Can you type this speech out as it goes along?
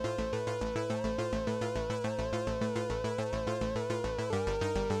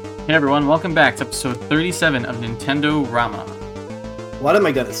Hey everyone, welcome back to episode 37 of Nintendo Rama. What am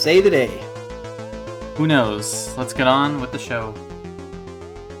I gonna say today? Who knows? Let's get on with the show.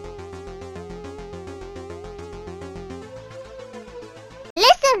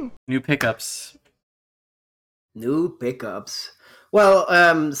 Listen! New pickups. New pickups. Well,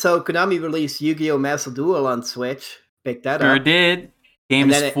 so Konami released Yu-Gi-Oh! Master Duel on Switch. Picked that Sure up. did.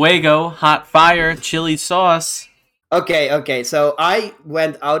 Game's then it- Fuego, hot fire, chili sauce. Okay, so I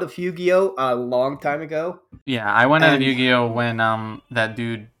went out of Yu-Gi-Oh! A long time ago. Yeah, I went out of And- Yu-Gi-Oh! When that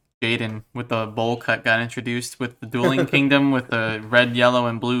dude Jaden with the bowl cut got introduced with the Dueling Kingdom with the red, yellow,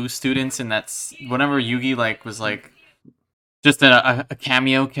 and blue students, and that's whenever Yugi was just a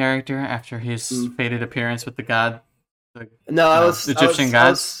cameo character after his faded appearance with the god. No, I was Egyptian I gods.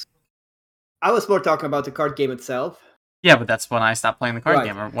 was, I was more talking about the card game itself. Yeah, but that's when I stopped playing the card Right.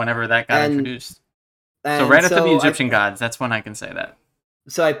 game, or whenever that got And- introduced. So And right after the I- Egyptian gods, that's when I can say that.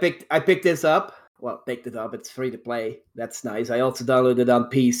 So I picked this up. Well, picked it up. It's free to play. That's nice. I also downloaded it on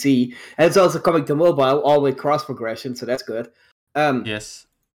PC, and it's also coming to mobile, all with cross progression. So that's good. Yes.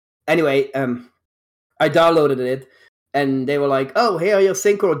 Anyway, I downloaded it, and they were like, "Oh, here are your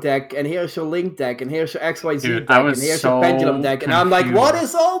Synchro deck, and here's your Link deck, and here's your XYZ Dude, deck, I and was here's so your Pendulum deck." And I'm like, confused. "What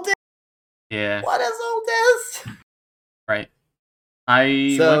is all this? Yeah. What is all this?" Right.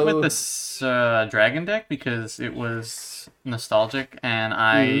 I So- went with this dragon deck because it was nostalgic, and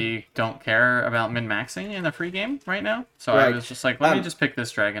I don't care about min-maxing in a free game right now. So I Right. was just like, let me Um, just pick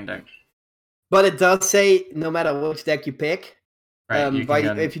this dragon deck. But it does say no matter which deck you pick, Right. You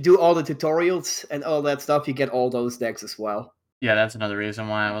can if you do all the tutorials and all that stuff, you get all those decks as well. Yeah, that's another reason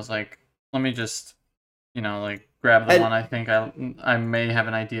why I was like, let me just, grab the And- one I think I may have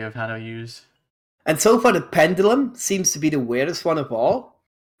an idea of how to use. And so far, the Pendulum seems to be the weirdest one of all.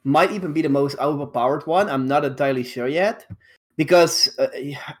 Might even be the most overpowered one. I'm not entirely sure yet. Because,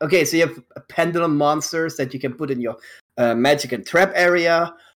 okay, so you have Pendulum monsters that you can put in your magic and trap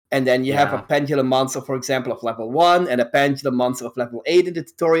area. And then you have a Yeah. Pendulum monster, for example, of level 1, and a Pendulum monster of level 8 in the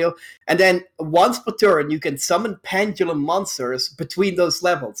tutorial. And then once per turn, you can summon Pendulum monsters between those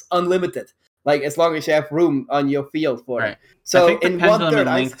levels, unlimited. Like, as long as you have room on your field for Right. it. So I think the in Pendulum one third,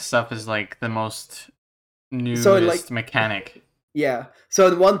 and Link stuff is like the most newest like- mechanic. Yeah. So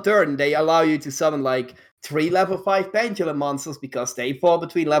in one turn, they allow you to summon like 3 level 5 pendulum monsters because they fall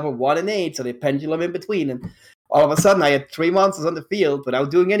between level 1 and 8, so they pendulum in between. And all of a sudden, I had 3 monsters on the field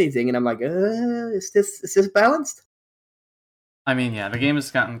without doing anything, and I'm like, is this balanced? I mean, yeah, the game has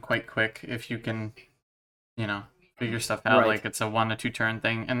gotten quite quick if you can, figure stuff out. Right. Like it's a 1 to 2 turn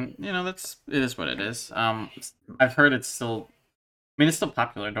thing, and it is what it is. I've heard it's still. I mean, it's still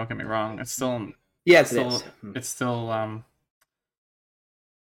popular. Don't get me wrong. It's still Yes, it still is. it's still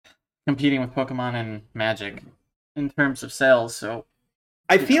competing with Pokemon and Magic in terms of sales. So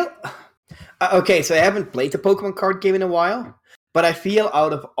I feel okay. So I haven't played the Pokemon card game in a while, but I feel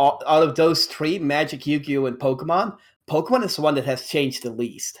out of those 3, Magic, Yu-Gi-Oh, and Pokemon, Pokemon is the one that has changed the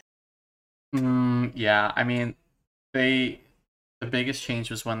least. yeah, I mean, the biggest change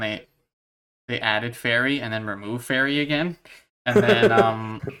was when they added Fairy and then removed Fairy again, and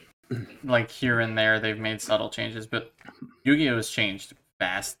then like here and there they've made subtle changes, but Yu-Gi-Oh has changed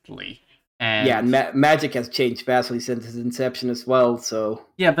vastly. And Yeah, and Magic has changed vastly since its inception as well. So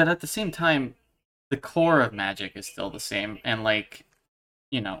yeah, but at the same time, the core of Magic is still the same, and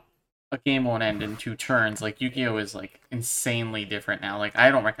a game won't end in 2 turns. Like Yu-Gi-Oh is like insanely different now. Like I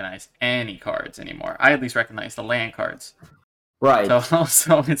don't recognize any cards anymore. I at least recognize the land cards. right.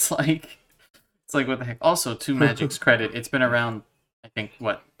 So it's like what the heck. Also, to Magic's credit, it's been around. I think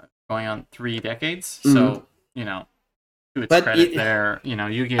going on 3 decades. So to its But credit, it-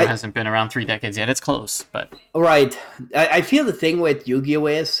 Yu-Gi-Oh hasn't been around 3 decades yet. It's close, but Right. I feel the thing with Yu-Gi-Oh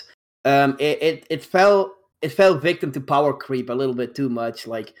is it fell victim to power creep a little bit too much.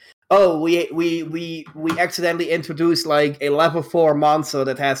 Like, oh, we accidentally introduced like a level 4 monster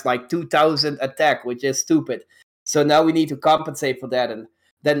that has like 2000 attack, which is stupid. So now we need to compensate for that, and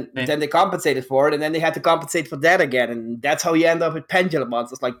then they compensated for it, and then they had to compensate for that again, and that's how you end up with pendulum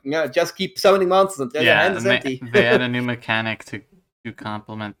monsters. Like, just keep summoning monsters until your hand is and empty. they add a new mechanic to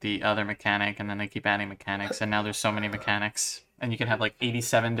complement the other mechanic, and then they keep adding mechanics, and now there's so many mechanics, and you can have like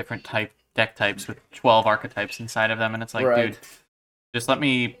 87 different deck types with 12 archetypes inside of them, and it's like, Right. dude, just let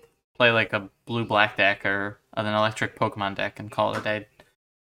me play like a blue-black deck or an electric Pokemon deck and call it a day.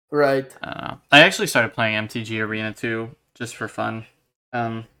 Right. I don't know. I actually started playing MTG Arena 2 just for fun,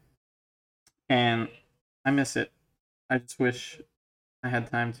 and I miss it. I just wish I had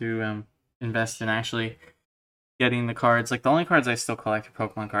time to invest in actually getting the cards. Like the only cards I still collect are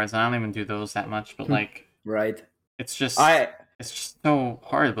Pokemon cards, and I don't even do those that much. But like, Right. it's just it's just so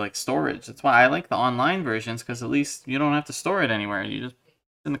hard, like storage. That's why I like the online versions because at least you don't have to store it anywhere. You just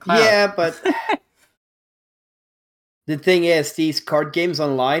in the cloud. Yeah, but the thing is, these card games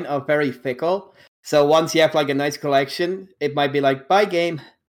online are very fickle. So once you have like a nice collection, it might be like, bye game.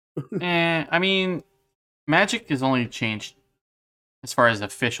 I mean, Magic has only changed as far as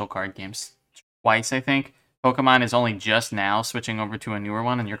official card games twice, I think. Pokemon is only just now switching over to a newer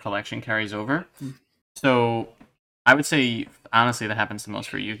one, and your collection carries over. So I would say, honestly, that happens the most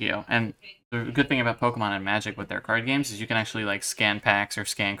for Yu-Gi-Oh! And the good thing about Pokemon and Magic with their card games is you can actually like scan packs or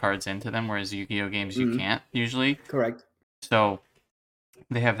scan cards into them, whereas Yu-Gi-Oh! Games you can't usually. Correct. So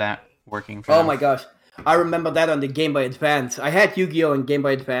they have that working for Oh them. my gosh. I remember that on the Game Boy Advance. I had Yu-Gi-Oh! and Game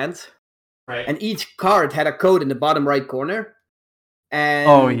Boy Advance. Right. And each card had a code in the bottom right corner. And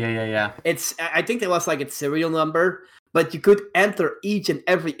oh yeah. I think there was like its serial number, but you could enter each and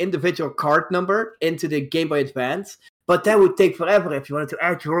every individual card number into the Game Boy Advance. But that would take forever if you wanted to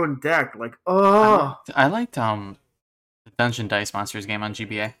add your own deck. Like, oh. I liked the Dungeon Dice Monsters game on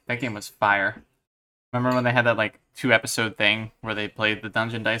GBA. That game was fire. Remember when they had that like 2-episode thing where they played the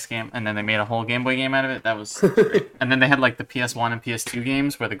Dungeon Dice game and then they made a whole Game Boy game out of it? That was great. And then they had like the PS1 and PS2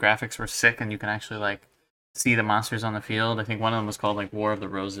 games where the graphics were sick and you can actually like see the monsters on the field. I think one of them was called like War of the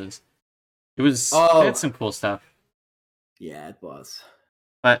Roses. It was it had some cool stuff. Yeah, it was.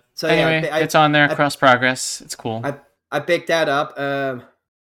 But so anyway, it's on there, cross progress. It's cool. I picked that up.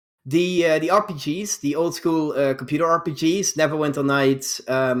 The RPGs, the old school computer RPGs, Neverwinter Nights,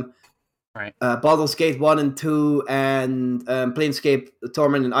 right. Baldur's Gate 1 and 2, and Planescape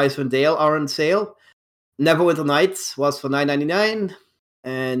Torment and Icewind Dale are on sale. Neverwinter Nights was for $9.99,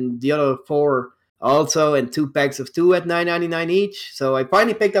 and the other 4 also, and 2 packs of 2 at $9.99 each. So I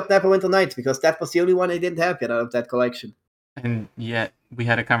finally picked up Neverwinter Nights because that was the only one I didn't have yet out of that collection. And yet we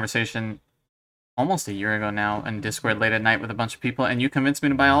had a conversation almost a year ago now in Discord late at night with a bunch of people, and you convinced me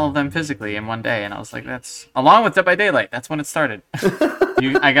to buy all of them physically in one day, and I was like, that's along with Dead by Daylight. That's when it started.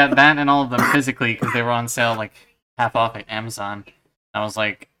 I got that and all of them physically because they were on sale like half off at Amazon. I was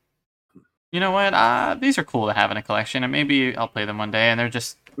like, you know what? These are cool to have in a collection, and maybe I'll play them one day. And they're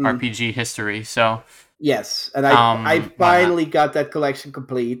just RPG history, so yes. And I finally got that collection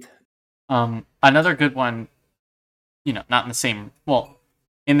complete. Another good one, not in the same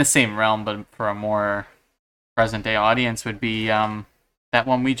in the same realm, but for a more present day audience, would be that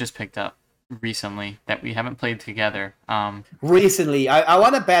one we just picked up recently that we haven't played together. Recently, I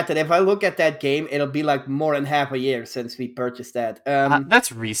want to bet that if I look at that game, it'll be like more than half a year since we purchased that.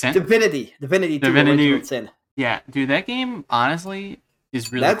 That's recent. Divinity 2 Original Sin. Yeah, dude, that game honestly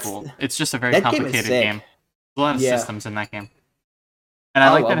is really cool. It's just a very complicated game. There's a lot of systems in that game, and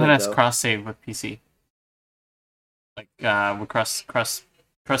I like that it has cross save with PC, like with cross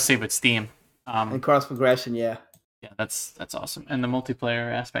save with Steam, and cross progression. Yeah, that's awesome, and the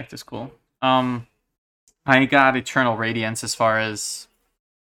multiplayer aspect is cool. I got Eternal Radiance as far as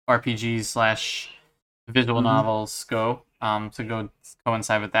RPGs / visual novels go, to go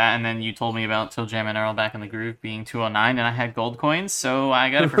coincide with that. And then you told me about Toe Jam and Earl Back in the Groove being $2.09, and I had gold coins, so I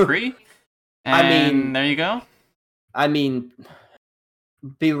got it for free. And there you go. I mean,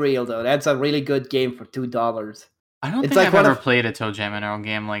 be real though, that's a really good game for $2. I don't think I've ever played a Toe Jam and Earl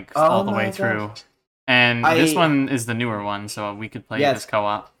game all the way through. And this one is the newer one, so we could play this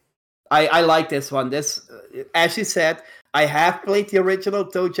co-op. I like this one. This, as you said, I have played the original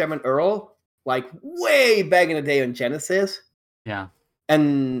Toe Jam and Earl, like way back in the day on Genesis. Yeah.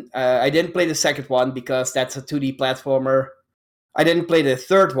 And I didn't play the second one because that's a 2D platformer. I didn't play the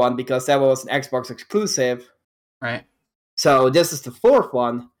third one because that was an Xbox exclusive. Right. So this is the fourth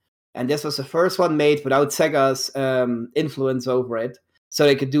one, and this was the first one made without Sega's influence over it. So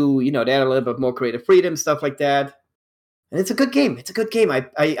they could do, they had a little bit more creative freedom, stuff like that. And it's a good game.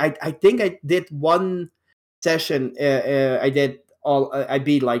 I think I did one session. I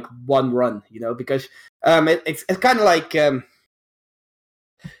beat like one run, because it's kind of like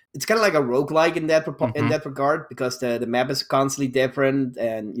it's kind of like a roguelike in that regard, because the map is constantly different,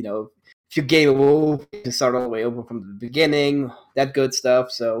 and if you game over, you start all the way over from the beginning, that good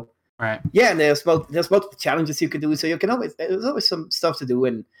stuff. So right, yeah, and there's multiple challenges you can do, so there's always some stuff to do,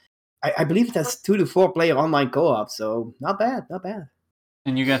 and I believe it has 2 to 4 player online co-op, so not bad.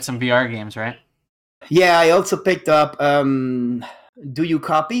 And you got some VR games, right? Yeah, I also picked up Do You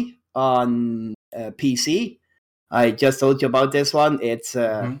Copy on PC. I just told you about this one. It's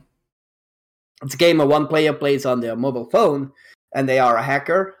a game where one player plays on their mobile phone, and they are a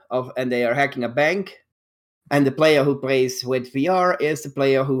hacker and they are hacking a bank. And the player who plays with VR is the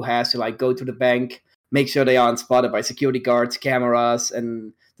player who has to go to the bank, make sure they aren't spotted by security guards, cameras,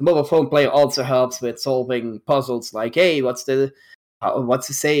 and the mobile phone player also helps with solving puzzles like, hey, what's the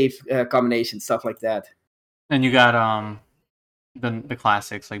save combination, stuff like that. And you got the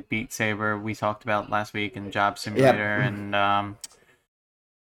classics like Beat Saber we talked about last week, and Job Simulator, and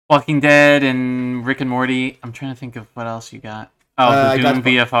Walking Dead, and Rick and Morty. I'm trying to think of what else you got. Oh, the Doom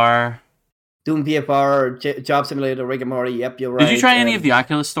VFR. Doom VFR, Job Simulator, Rick and Morty. Yep, you're right. Did you try any of the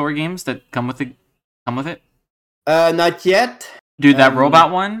Oculus Store games that come with it? Not yet. Dude, that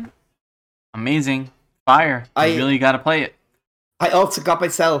robot one, amazing, fire. You really got to play it. I also got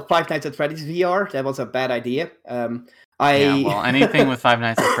myself Five Nights at Freddy's VR. That was a bad idea. Anything with Five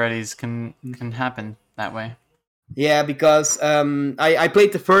Nights at Freddy's can happen that way. Yeah, because I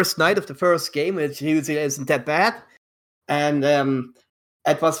played the first night of the first game, which usually isn't that bad, and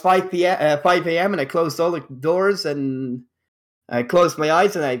it was 5 a.m. and I closed all the doors and I closed my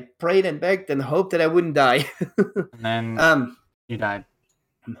eyes and I prayed and begged and hoped that I wouldn't die. And then you died.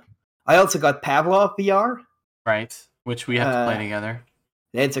 I also got Pavlov VR. Right, which we have to play together.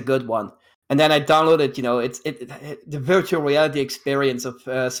 It's a good one. And then I downloaded, the virtual reality experience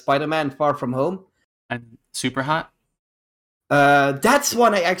of Spider-Man Far From Home. And Super Hot? That's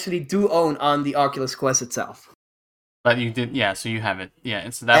one I actually do own on the Oculus Quest itself. But you did, yeah, so you have it. Yeah,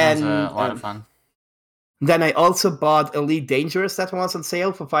 that one's a lot of fun. Then I also bought Elite Dangerous. That one was on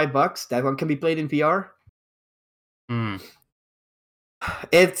sale for $5. That one can be played in VR.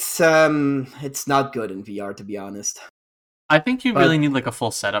 It's not good in VR, to be honest. I think you really need like a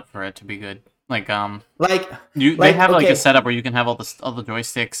full setup for it to be good. They have a setup where you can have all the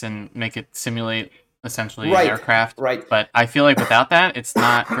joysticks and make it simulate essentially aircraft. Right. But I feel like without that, it's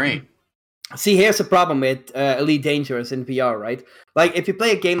not great. See, here's the problem with Elite Dangerous in VR, right? Like, if you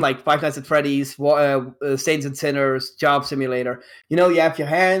play a game like Five Nights at Freddy's, Saints and Sinners, Job Simulator, you have your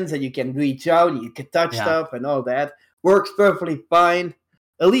hands and you can reach out, and you can touch stuff and all that. Works perfectly fine.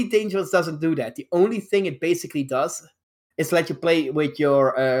 Elite Dangerous doesn't do that. The only thing it basically does is let you play with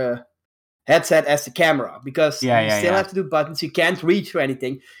your headset as the camera, because you still have to do buttons. You can't reach for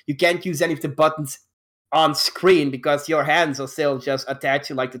anything. You can't use any of the buttons on screen because your hands are still just attached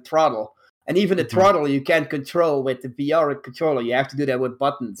to like the throttle. And even the throttle you can't control with the VR controller. You have to do that with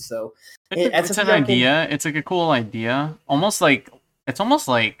buttons. So it's an idea. It's like a cool idea. It's almost like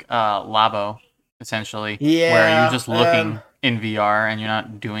Labo, essentially. Yeah. Where you're just looking in VR and you're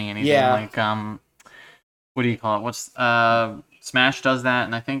not doing anything. Yeah. Like what do you call it? What's Smash does that,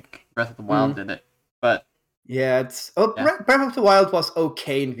 and I think Breath of the Wild did it. But Breath of the Wild was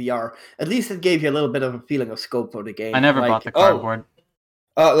okay in VR. At least it gave you a little bit of a feeling of scope for the game. I never bought the cardboard.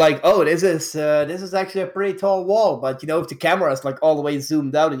 This is actually a pretty tall wall, but if the camera is like all the way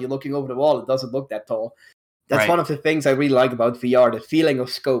zoomed out and you're looking over the wall, it doesn't look that tall. That's one of the things I really like about VR, the feeling of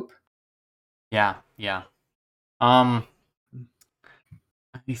scope. Yeah. I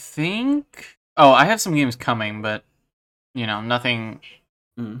think I have some games coming, but nothing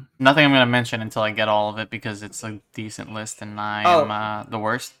I'm gonna mention until I get all of it, because it's a decent list and I am the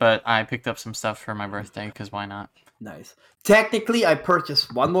worst, but I picked up some stuff for my birthday, because why not? Nice. Technically, I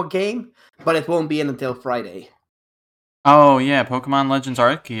purchased one more game, but it won't be in until Friday. Oh, yeah, Pokemon Legends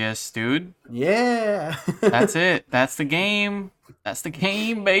Arceus, dude. Yeah. That's it. That's the game. That's the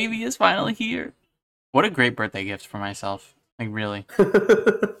game, baby. It's finally here. What a great birthday gift for myself. Like, really.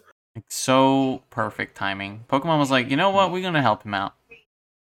 Like, so perfect timing. Pokemon was like, you know what? We're going to help him out.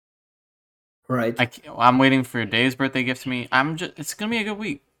 Right. I'm waiting for Dave's birthday gift to me. It's going to be a good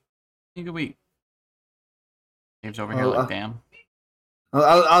week. Dave's over here like, damn.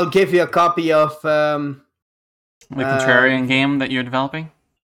 I'll give you a copy of the Contrarian game that you're developing.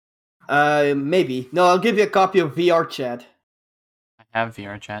 Maybe. No, I'll give you a copy of VR Chat. I have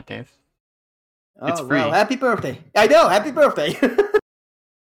VR Chat, Dave. It's free. Well, happy birthday! I know, happy birthday.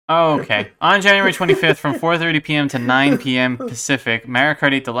 Okay. On January 25th from 4:30 p.m. to 9 p.m. Pacific, Mario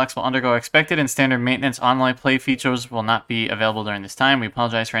Kart 8 Deluxe will undergo expected and standard maintenance. Online play features will not be available during this time. We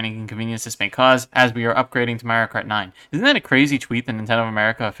apologize for any inconvenience this may cause, as we are upgrading to Mario Kart 9. Isn't that a crazy tweet that Nintendo of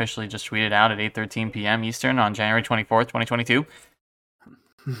America officially just tweeted out at 8:13 p.m. Eastern on January 24th, 2022?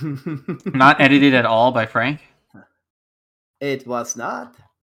 Not edited at all by Frank? It was not.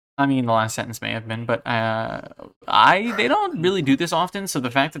 I mean, the last sentence may have been, but they don't really do this often, so the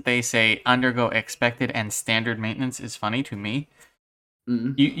fact that they say undergo expected and standard maintenance is funny to me.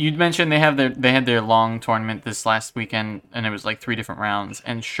 Mm-hmm. You'd mentioned they had their long tournament this last weekend, and it was like 3 different rounds,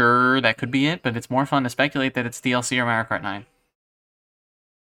 and sure, that could be it, but it's more fun to speculate that it's DLC or Mario Kart 9.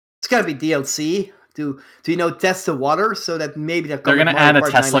 It's gotta be DLC to test the water, so that maybe they're going to add a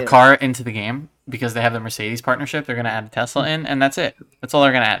Tesla car into the game. Because they have the Mercedes partnership, they're going to add a Tesla in, and that's it. That's all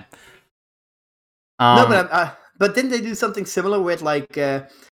they're going to add. No, but didn't they do something similar with like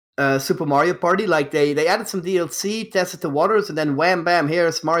Super Mario Party. Like they added some DLC, tested the waters, and then wham bam,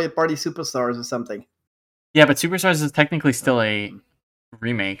 here's Mario Party Superstars or something. Yeah, but Superstars is technically still a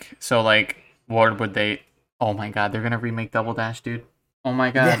remake. So like, what would they? Oh my god, they're gonna remake Double Dash, dude. Oh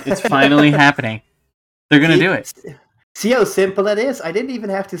my god, it's finally happening. They're gonna do it. See how simple that is? I didn't even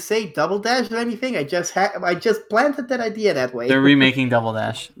have to say Double Dash or anything. I just planted that idea that way. They're remaking Double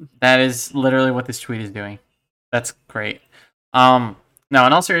Dash. That is literally what this tweet is doing. That's great. No,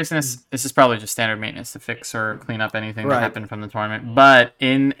 in all seriousness, this is probably just standard maintenance to fix or clean up anything that happened from the tournament. But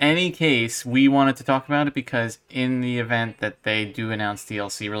in any case, we wanted to talk about it because in the event that they do announce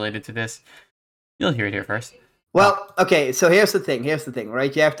DLC related to this, you'll hear it here first. Well, okay, so here's the thing,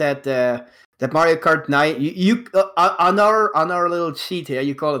 right? You have that Mario Kart 9. You on our little sheet here,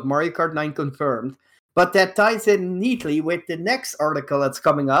 you call it Mario Kart 9 confirmed, but that ties in neatly with the next article that's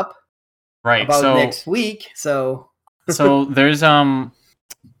coming up, right? About next week. So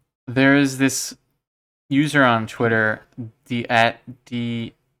there's this user on Twitter, I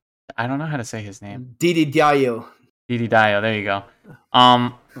don't know how to say his name. Dididio. There you go.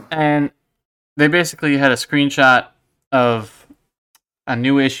 And they basically had a screenshot of a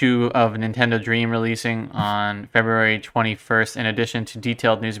new issue of Nintendo Dream releasing on February 21st. In addition to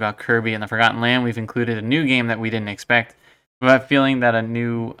detailed news about Kirby and the Forgotten Land, we've included a new game that we didn't expect. We have a feeling that a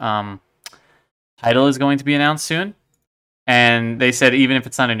new title is going to be announced soon. And they said even if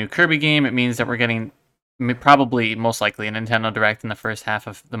it's not a new Kirby game, it means that we're getting probably, most likely, a Nintendo Direct in the first half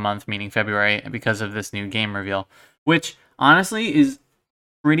of the month, meaning February, because of this new game reveal. Which, honestly, is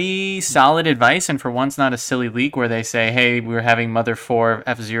pretty solid advice, and for once not a silly leak where they say, hey, we're having Mother 4,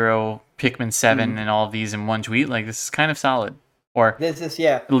 F-Zero, Pikmin 7, and all of these in one tweet. Like, this is kind of solid. Or this is,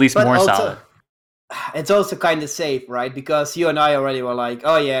 yeah. At least but more also, solid. It's also kind of safe, right? Because you and I already were like,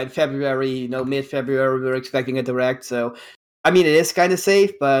 oh yeah, in February, mid-February, we were expecting a Direct. So, I mean, it is kind of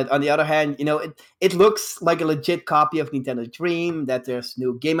safe. But on the other hand, it looks like a legit copy of Nintendo Dream, that there's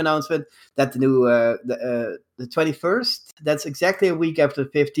new game announcement, that the new, the 21st, that's exactly a week after the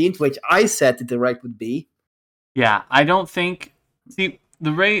 15th, which I said the Direct would be. Yeah, I don't think... See,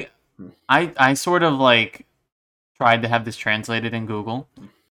 the rate... I sort of, like, tried to have this translated in Google.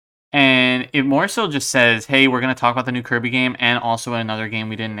 And it more so just says, hey, we're going to talk about the new Kirby game and also another game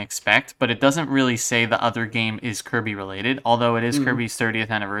we didn't expect. But it doesn't really say the other game is Kirby related, although it is Kirby's 30th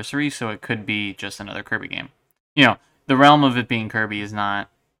anniversary, so it could be just another Kirby game. The realm of it being Kirby is not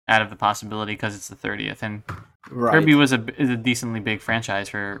out of the possibility because it's the 30th. And Kirby is a decently big franchise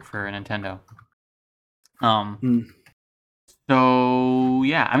for Nintendo. So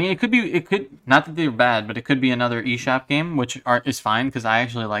yeah, I mean, it could not that they're bad, but it could be another eShop game, which is fine because I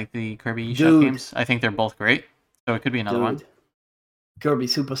actually like the Kirby eShop games. I think they're both great, so it could be another one. Kirby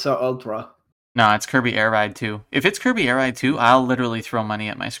Superstar Ultra. No, it's Kirby Air Ride 2. If it's Kirby Air Ride 2, I'll literally throw money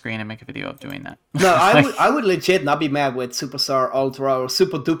at my screen and make a video of doing that. No, I would legit not be mad with Superstar Ultra or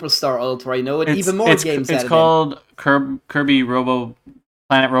Super Duper Star Ultra. Even more games. It's called Kirby Planet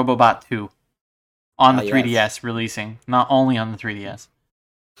Robobot 2. On the 3DS releasing, not only on the 3DS.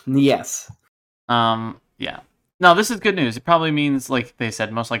 Yes. Yeah. No, this is good news. It probably means, like they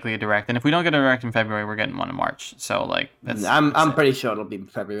said, most likely a Direct. And if we don't get a Direct in February, we're getting one in March. So, like, I'm pretty sure it'll be in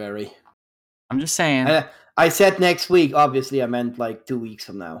February. I'm just saying. I said next week. Obviously, I meant like 2 weeks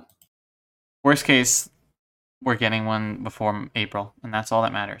from now. Worst case, we're getting one before April, and that's all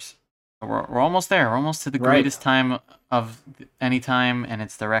that matters. So we're almost there. We're almost to the greatest time of any time, and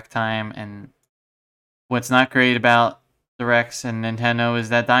it's Direct time, and what's not great about Directs and Nintendo is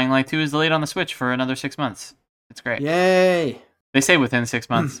that Dying Light 2 is delayed on the Switch for another 6 months. It's great. Yay! They say within 6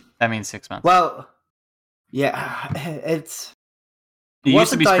 months. That means 6 months. Well, yeah, it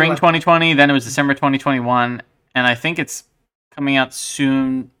used to be spring 2020, then it was December 2021, and I think it's coming out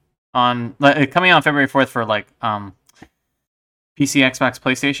soon coming out February 4th for like PC, Xbox,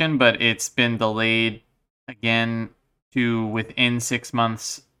 PlayStation, but it's been delayed again to within 6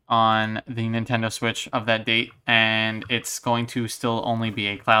 months on the Nintendo Switch of that date, and it's going to still only be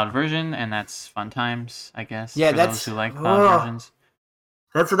a cloud version, and that's fun times, I guess. Yeah, for those who like cloud versions.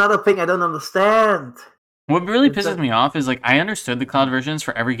 That's another thing I don't understand. What really pisses me off is, like, I understood the cloud versions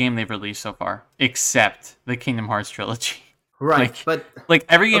for every game they've released so far, except the Kingdom Hearts trilogy. Right, like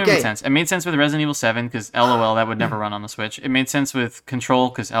every game made sense. It made sense with Resident Evil 7 because LOL, that would never run on the Switch. It made sense with Control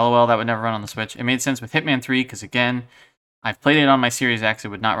because LOL, that would never run on the Switch. It made sense with Hitman 3 because, again, I've played it on my Series X. It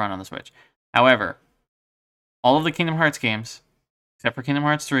would not run on the Switch. However, all of the Kingdom Hearts games, except for Kingdom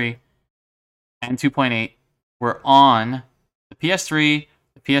Hearts 3 and 2.8, were on the PS3,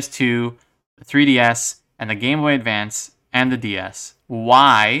 the PS2, the 3DS, and the Game Boy Advance, and the DS.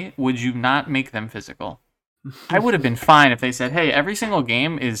 Why would you not make them physical? I would have been fine if they said, "Hey, every single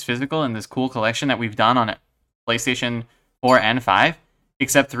game is physical in this cool collection that we've done on PlayStation 4 and 5,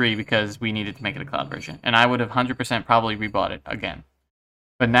 except 3 because we needed to make it a cloud version." And I would have 100% probably rebought it again.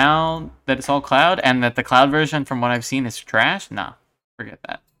 But now that it's all cloud and that the cloud version, from what I've seen, is trash, nah, forget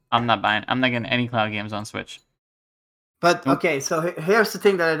that. I'm not buying. I'm not getting any cloud games on Switch. But okay, so here's the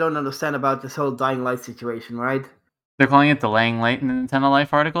thing that I don't understand about this whole Dying Light situation, right? They're calling it delaying light in the Nintendo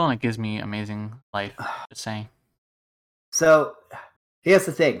Life article, and it gives me amazing life. Just saying. So here's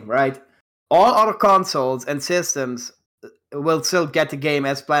the thing, right? All other consoles and systems will still get the game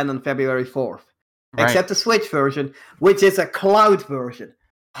as planned on February 4th, Right. except the Switch version, which is a cloud version.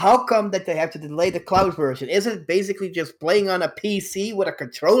 How come that they have to delay the cloud version? Is it basically just playing on a PC with a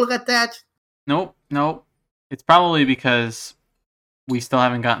controller attached? Nope. It's probably because we still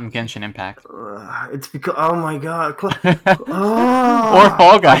haven't gotten Genshin Impact. It's because, oh my god. Or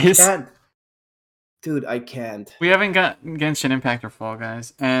Fall Guys. Dude, I can't. We haven't got Genshin Impact or Fall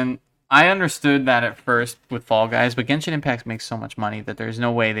Guys. And I understood that at first with Fall Guys, but Genshin Impact makes so much money that there's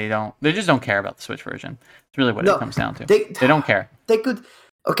no way they just don't care about the Switch version. It's really what it comes down to. They don't care. They could.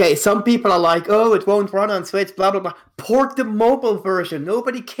 Okay, some people are like, oh, it won't run on Switch, blah, blah, blah. Port the mobile version.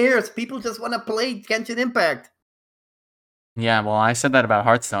 Nobody cares. People just want to play Genshin Impact. Yeah, well, I said that about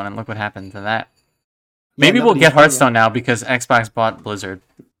Hearthstone, and look what happened to that. Maybe we'll get Hearthstone now because Xbox bought Blizzard,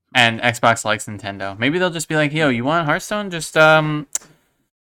 and Xbox likes Nintendo. Maybe they'll just be like, yo, you want Hearthstone? Just, give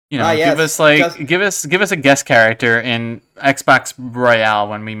us a guest character in Xbox Royale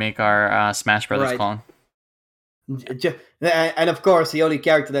when we make our Smash Brothers clone. And of course, the only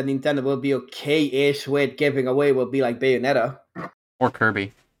character that Nintendo will be okay-ish with giving away will be like Bayonetta. Or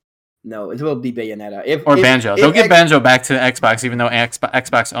Kirby. No, it will be Bayonetta. Or Banjo. They'll give Banjo back to Xbox, even though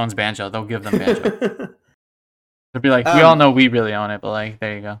Xbox owns Banjo. They'll give them Banjo. They'll be like, we all know we really own it, but like,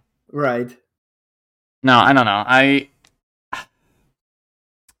 there you go. Right. No, I don't know.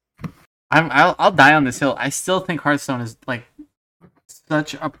 I'll die on this hill. I still think Hearthstone is like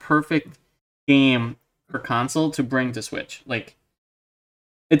such a perfect game for console to bring to Switch. Like,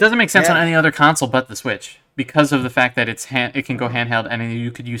 it doesn't make sense on any other console but the Switch because of the fact that it can go handheld and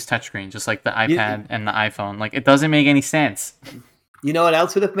you could use touchscreen just like the iPad and the iPhone. Like, it doesn't make any sense. You know what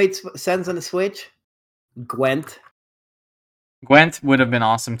else would have made sense on the Switch? Gwent. Gwent would have been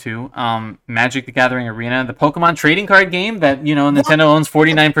awesome too. Magic the Gathering Arena, the Pokemon trading card game that Nintendo owns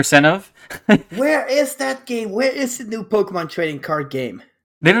 49% of. Where is that game? Where is the new Pokemon trading card game?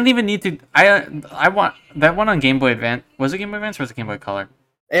 They don't even need to. I want that one on Game Boy Advance. Was it Game Boy Advance or was it Game Boy Color?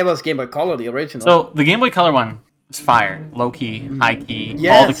 It was Game Boy Color, the original. So the Game Boy Color one is fire, low key, high key,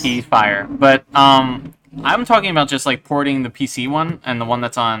 all the keys fire. But I'm talking about just like porting the PC one and the one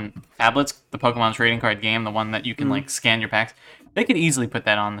that's on tablets, the Pokemon trading card game, the one that you can like scan your packs. They could easily put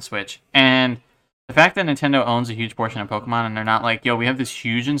that on the Switch. And the fact that Nintendo owns a huge portion of Pokemon and they're not like, yo, we have this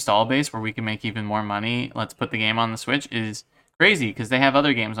huge install base where we can make even more money. Let's put the game on the Switch is crazy because they have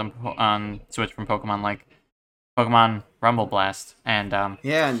other games on Switch from Pokemon like Pokemon Rumble Blast and and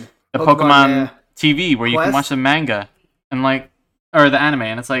the Pokemon TV where you can watch the manga and or the anime,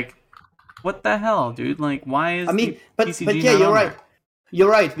 and it's like, what the hell, dude? Like, why is but yeah, you're right.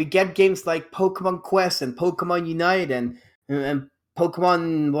 You're right. We get games like Pokemon Quest and Pokemon Unite and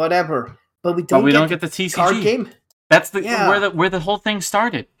Pokemon whatever, but we don't get the TCG card game. That's where the whole thing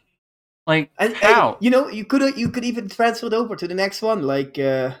started. Like, how? You could even transfer it over to the next one. Like,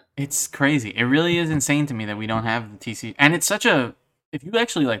 it's crazy. It really is insane to me that we don't have the TCG. And it's such a, if you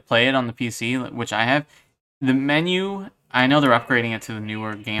actually like play it on the PC, which I have, the menu. I know they're upgrading it to the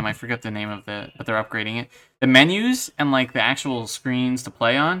newer game. I forget the name of but they're upgrading it. The menus and like the actual screens to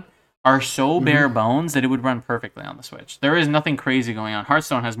play on are so bare bones that it would run perfectly on the Switch. There is nothing crazy going on.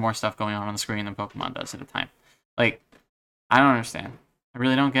 Hearthstone has more stuff going on the screen than Pokemon does at a time. Like, I don't understand. I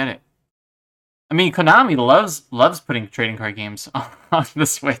really don't get it. I mean, Konami loves putting trading card games on the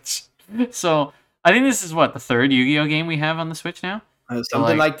Switch. So I think this is the third Yu-Gi-Oh game we have on the Switch now.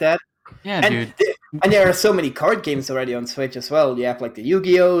 Something like that. Yeah, dude. And there are so many card games already on Switch as well. You have like the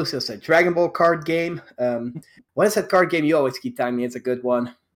Yu-Gi-Oh! There's a Dragon Ball card game. What is that card game you always keep telling me? It's a good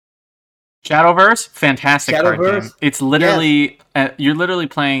one. Shadowverse, fantastic card game. It's literally you're literally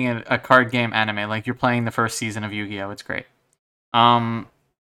playing a card game anime. Like you're playing the first season of Yu-Gi-Oh! It's great.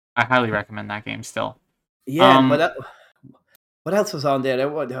 I highly recommend that game still. Yeah, but what else was on there? There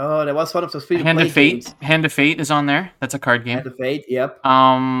was one of those free-to-play games. Hand of Fate is on there. That's a card game. Hand of Fate, yep.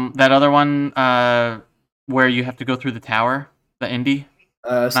 That other one where you have to go through the tower, the indie.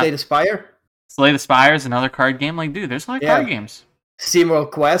 Slay the Spire. Slay the Spire is another card game. Like, dude, there's a lot of card games.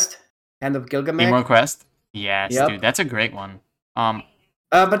 SteamWorld Quest, Hand of Gilgamesh. SteamWorld Quest. Yes, dude, that's a great one.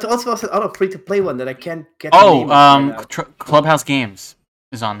 But there also was another free-to-play one that I can't get the Oh, name of right now. Clubhouse Games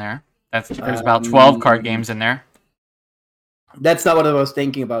is on there. There's about 12 card games in there. That's not what I was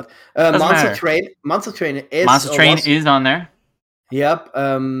thinking about. Doesn't Monster matter. Train. Monster Train is. Monster Train is on there. Yep.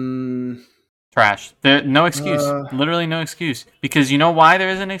 Trash. There, no excuse. Literally no excuse. Because you know why there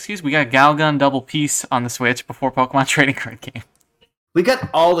isn't an excuse? We got Galgun Double Piece on the Switch before Pokemon Trading Card Game. We got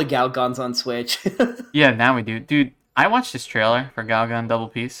all the Galguns on Switch. Yeah, now we do. Dude, I watched this trailer for Galgun Double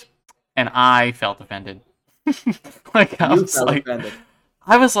Piece, and I felt offended. I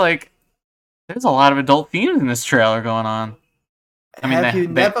was like, there's a lot of adult themes in this trailer going on. I mean,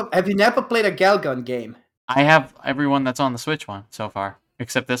 have you never played a Galgun game? I have everyone that's on the Switch one so far,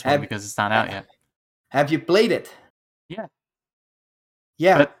 except this one because it's not out yet. Have you played it? Yeah.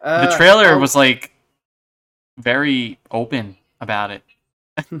 Yeah. But the trailer was like very open about it.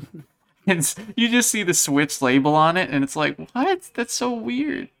 You just see the Switch label on it, and it's like, what? That's so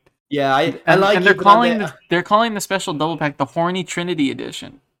weird. Yeah, I like. And they're calling the special double pack the Horny Trinity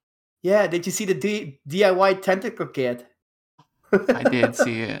Edition. Yeah, did you see the DIY tentacle kit? I did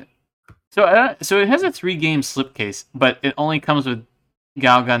see it. So it has a 3-game slipcase, but it only comes with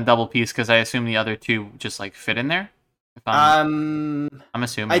Galgun Double Piece because I assume the other two just like fit in there. I'm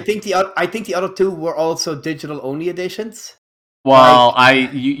assuming. I think the other two were also digital only editions. Well,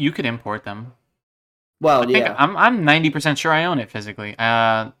 you could import them. Well, yeah. I'm 90% sure I own it physically.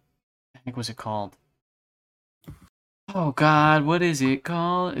 I think what's it called? Oh God, what is it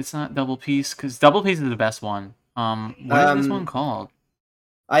called? It's not Double Piece because Double Piece is the best one. What is this one called?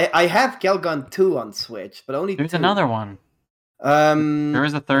 I have Galgun 2 on Switch, but only there's 2. Another one. There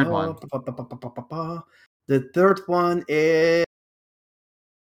is a third one. The third one is.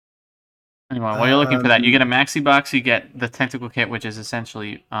 Anyway, while you're looking for that, you get a maxi box. You get the tentacle kit, which is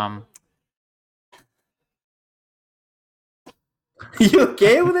essentially You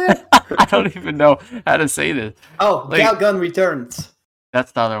okay with it? I don't even know how to say this. Oh, like, Galgun Returns.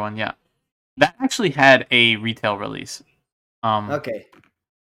 That's the other one, yeah. That actually had a retail release. Okay.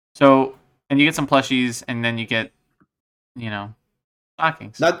 So, and you get some plushies, and then you get,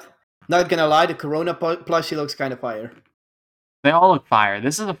 stockings. Not gonna lie, the Corona plushie looks kind of fire. They all look fire.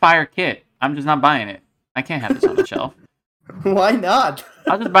 This is a fire kit. I'm just not buying it. I can't have this on the shelf. Why not?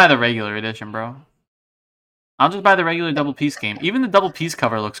 I'll just buy the regular edition, bro. I'll just buy the regular Double Piece game. Even the Double Piece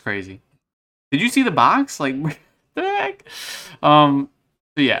cover looks crazy. Did you see the box? Like, what the heck? So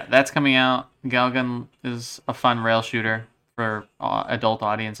yeah, that's coming out. Galgun is a fun rail shooter for adult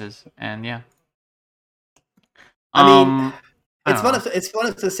audiences, and yeah. I mean, it's one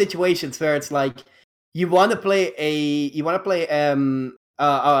of the situations where it's like you want to play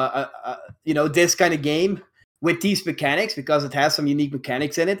this kind of game with these mechanics because it has some unique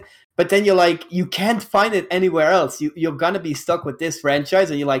mechanics in it. But then you're like, you can't find it anywhere else. You're gonna be stuck with this franchise,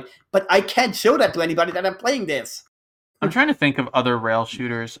 and you're like, but I can't show that to anybody that I'm playing this. I'm trying to think of other rail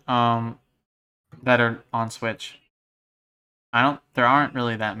shooters that are on Switch. There aren't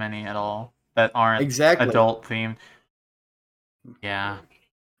really that many at all that aren't adult themed. Yeah.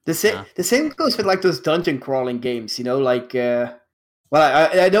 The same goes with like those dungeon crawling games, like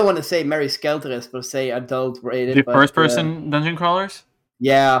I don't want to say Mary Skelter is per se adult rated. The first person dungeon crawlers?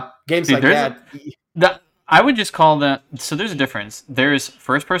 Yeah, games like that. I would just call that. So there's a difference. There's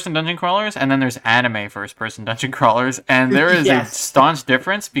first person dungeon crawlers, and then there's anime first person dungeon crawlers, and there is a staunch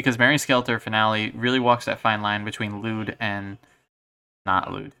difference because Mary Skelter Finale really walks that fine line between lewd and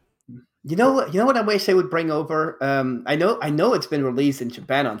not lewd. You know what I wish they would bring over. I know it's been released in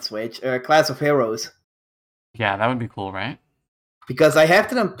Japan on Switch. Class of Heroes. Yeah, that would be cool, right? Because I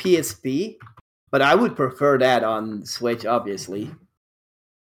have it on PSP, but I would prefer that on Switch, obviously.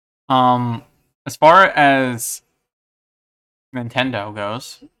 As far as Nintendo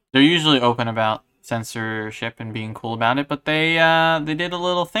goes, they're usually open about censorship and being cool about it, but they did a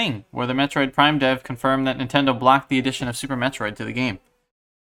little thing where the Metroid Prime dev confirmed that Nintendo blocked the addition of Super Metroid to the game,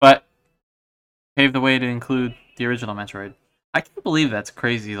 but paved the way to include the original Metroid. I can't believe that's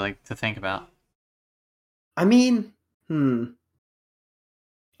crazy, like, to think about. I mean, it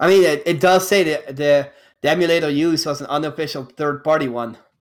does say that the emulator used was an unofficial third-party one.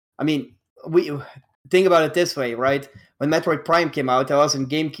 I mean, we think about it this way, right? When Metroid Prime came out, that was on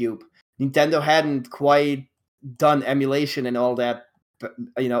GameCube. Nintendo hadn't quite done emulation and all that,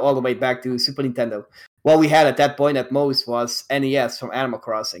 all the way back to Super Nintendo. What we had at that point at most was NES from Animal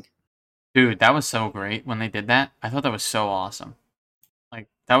Crossing. Dude, that was so great when they did that. I thought that was so awesome. Like,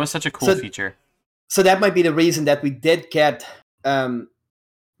 that was such a cool feature. So that might be the reason that we did get the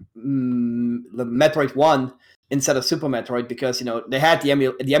Metroid 1 instead of Super Metroid, because they had the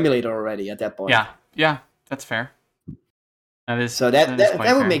emulator already at that point. Yeah, that's fair. So that would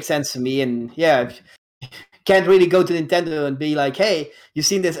fair. make sense to me. And yeah, can't really go to Nintendo and be like, "Hey, you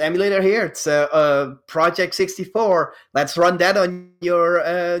seen this emulator here? It's Project 64. Let's run that on your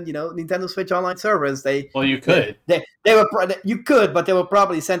Nintendo Switch Online servers." Well, you could. You could, but they will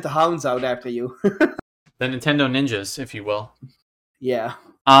probably send the hounds out after you. The Nintendo Ninjas, if you will. Yeah.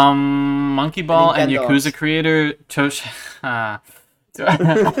 Monkey Ball and Yakuza creator Tosh. I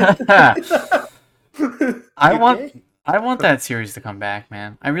want that series to come back,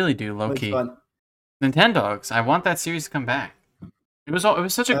 man. I really do, low key. Nintendogs. I want that series to come back. It was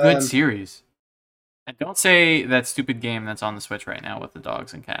such a good series. And don't say that stupid game that's on the Switch right now with the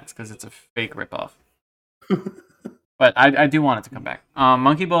dogs and cats, because it's a fake ripoff. But I do want it to come back.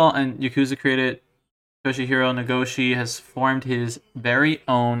 Monkey Ball and Yakuza creator Toshihiro Nagoshi has formed his very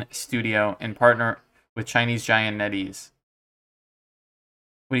own studio in partner with Chinese giant NetEase.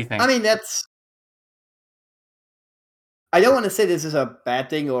 What do you think? I mean, I don't want to say this is a bad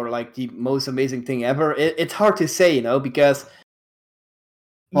thing or like the most amazing thing ever. It's hard to say, Well, yes,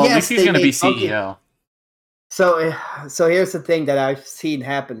 at least he's going to be CEO. So here's the thing that I've seen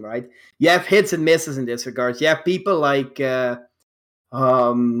happen, right? You have hits and misses in this regard. You have people like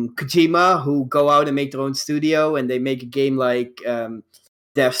Kojima who go out and make their own studio, and they make a game like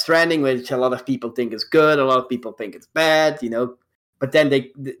Death Stranding, which a lot of people think is good, a lot of people think it's bad, But then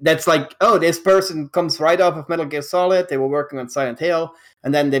that's like, oh, this person comes right off of Metal Gear Solid. They were working on Silent Hill,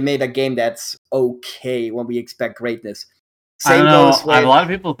 and then they made a game that's okay when we expect greatness. Same goes with, a lot of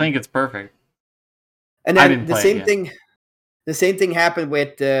people think it's perfect. And then the same thing happened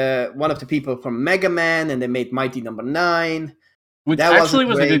with one of the people from Mega Man, and they made Mighty Number 9. Which actually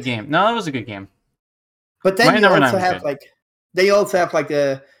was a good game. No, that was a good game. But then you also have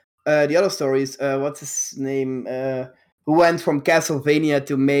the other stories. What's his name? Who went from Castlevania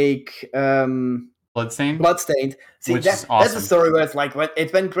to make Bloodstained. See, that's awesome. That's a story where it's like,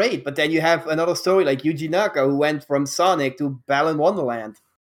 it went great, but then you have another story like Yuji Naka, who went from Sonic to Balan Wonderland.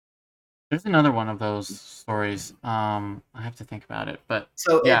 There's another one of those stories. I have to think about it, but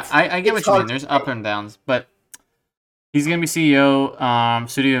yeah, I get what you mean. There's up and downs, but he's going to be CEO.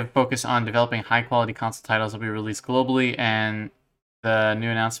 Studio focus on developing high-quality console titles will be released globally, and the new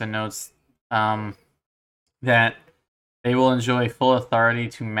announcement notes that they will enjoy full authority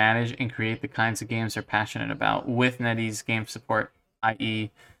to manage and create the kinds of games they're passionate about with NetEase game support, i.e.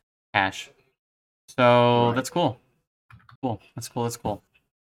 cash. So right. That's cool. That's cool.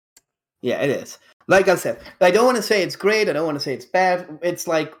 Yeah, it is. Like I said, I don't want to say it's great. I don't want to say it's bad. It's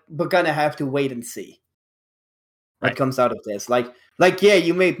like we're going to have to wait and see what comes out of this. Like, yeah,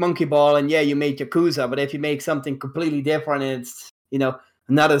 you made Monkey Ball and yeah, you made Yakuza, but if you make something completely different and it's,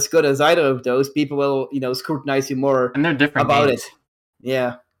 not as good as either of those, people will, scrutinize you more. And they're different about games. It.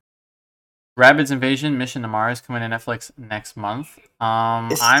 Yeah. Rabbids Invasion: Mission to Mars coming to Netflix next month.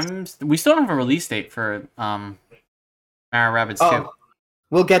 We still don't have a release date for Mario Rabbids 2.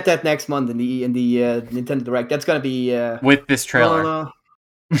 We'll get that next month in the Nintendo Direct. That's gonna be with this trailer.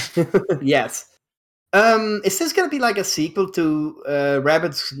 Yes. Is this gonna be like a sequel to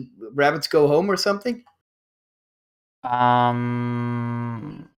Rabbids Go Home or something?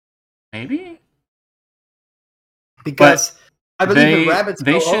 Maybe. Because I believe in Rabbids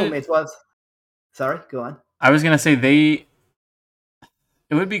Go Home it was. Sorry, go on. I was gonna say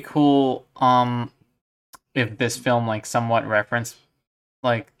it would be cool if this film like somewhat referenced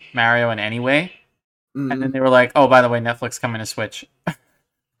like Mario in any way, and then they were like, "Oh, by the way, Netflix coming to Switch."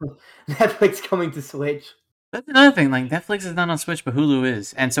 Netflix coming to Switch. That's another thing. Like Netflix is not on Switch, but Hulu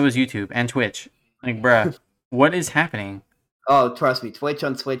is, and so is YouTube and Twitch. Like, bruh, what is happening? Oh, trust me, Twitch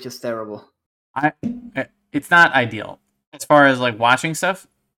on Switch is terrible. It's not ideal as far as like watching stuff.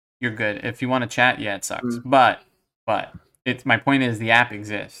 You're good if you want to chat. Yeah, it sucks, but it's my point is the app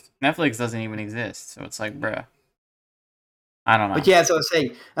exists. Netflix doesn't even exist, so it's like, bruh. I don't know. But yeah, as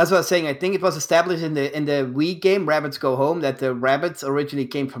I was saying, I think it was established in the Wii game, Rabbids Go Home, that the rabbits originally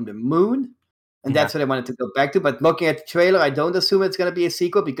came from the moon, and that's what I wanted to go back to. But looking at the trailer, I don't assume it's going to be a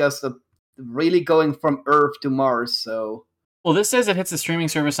sequel because they're really going from Earth to Mars. So, well, this says it hits the streaming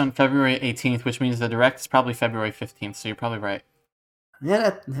service on February 18th, which means the Direct is probably February 15th. So you're probably right.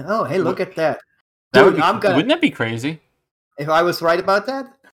 Yeah. Hey, look at that. Wouldn't that be crazy? If I was right about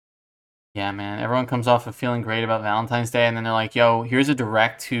that. Yeah, man. Everyone comes off of feeling great about Valentine's Day, and then they're like, yo, here's a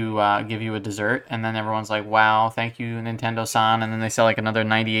Direct to give you a dessert. And then everyone's like, wow, thank you, Nintendo-san. And then they sell like another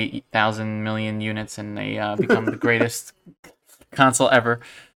 98,000 million units, and they become the greatest console ever.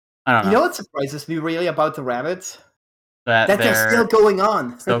 I don't know. You know what surprises me really about the Rabbids? That they're still going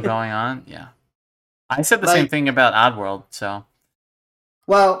on. Still going on? Yeah. I said the same thing about Oddworld, so.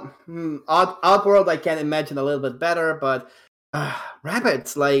 Well, Oddworld I can imagine a little bit better, but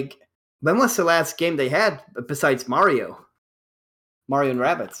Rabbits, like, when was the last game they had besides Mario? Mario and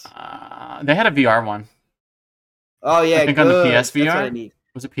Rabbits. They had a VR one. Oh yeah, I think on the good. That's what I PSVR. need.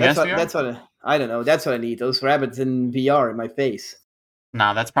 Was it That's PSVR? what. That's what. I don't know. That's what I need. Those rabbits in VR in my face.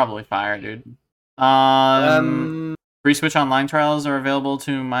 Nah, that's probably fire, dude. Um. Free Switch Online trials are available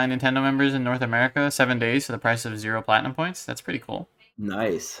to my Nintendo members in North America. 7 days for the price of 0 platinum points. That's pretty cool.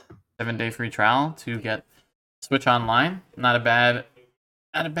 Nice. 7-day free trial to get Switch Online. Not a bad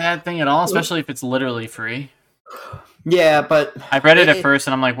thing at all, especially if it's literally free. Yeah, but I read it at first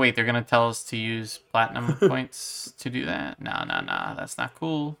and I'm like, wait, they're gonna tell us to use platinum points to do that? No, that's not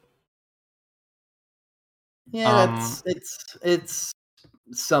cool. Yeah, it's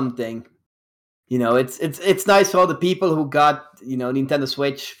something. You know, it's nice for all the people who got, Nintendo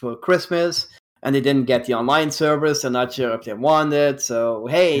Switch for Christmas and they didn't get the online service. They're not sure if they want it. So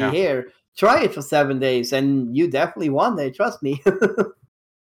hey, Yeah. here, try it for 7 days, and you definitely want it. Trust me.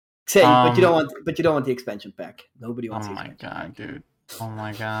 But you don't want the expansion pack. Nobody wants. Oh my god, dude! Oh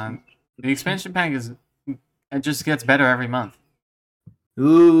my god, the expansion pack it just gets better every month.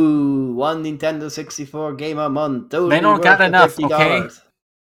 Ooh, one Nintendo 64 game a month. Totally They don't got enough, $50. okay?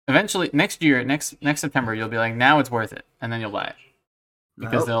 Eventually, next year, next September, you'll be like, now it's worth it, and then you'll buy it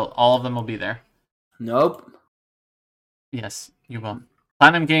because all of them will be there. Nope. Yes, you will.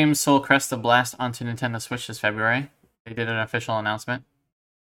 Platinum Games sold Cresta Blast onto Nintendo Switch this February. They did an official announcement,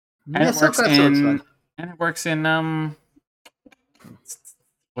 and it works in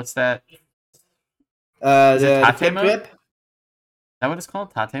what's that? The Tate flip mode? grip. Is that what it's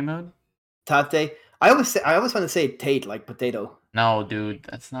called? Tate mode? Tate. I always want to say Tate, like potato. No, dude,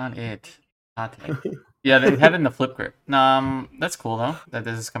 that's not it. Tate. Yeah, they had it in the flip grip. That's cool though that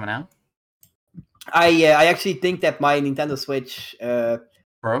this is coming out. I actually think that my Nintendo Switch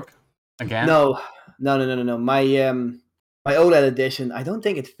broke again. No. My OLED edition. I don't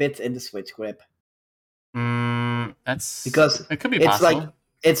think it fits in the Switch grip. That's because it could be possible.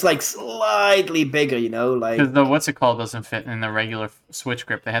 It's like slightly bigger, like because the what's it called doesn't fit in the regular Switch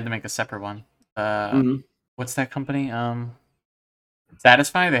grip. They had to make a separate one. What's that company?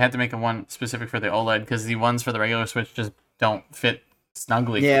 Satisfy. They had to make a one specific for the OLED because the ones for the regular Switch just don't fit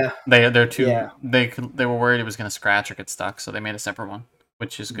snugly. Yeah, they're too. Yeah. They were worried it was gonna scratch or get stuck, so they made a separate one,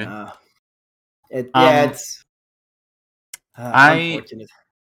 which is good. It's unfortunate.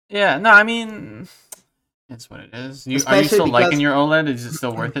 Yeah, no, I mean, it's what it is. Are you still liking your OLED? Is it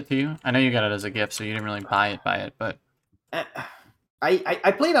still worth it to you? I know you got it as a gift, so you didn't really buy it, but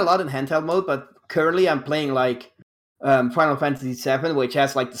I played a lot in handheld mode, but currently I'm playing like Final Fantasy VII, which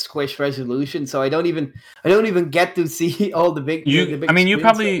has like the squish resolution, so I don't even get to see all the big. I mean, you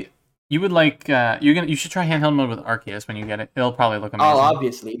would like you should try handheld mode with Arceus when you get it. It'll probably look amazing. Oh,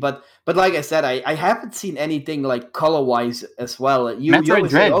 obviously, but like I said, I haven't seen anything like color wise as well. Metroid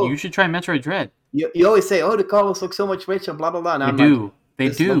Dread. You should try Metroid Dread. You always say, "Oh, the colors look so much richer," blah blah blah. And they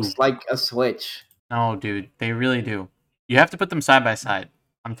do. Looks like a Switch. No, dude, they really do. You have to put them side by side.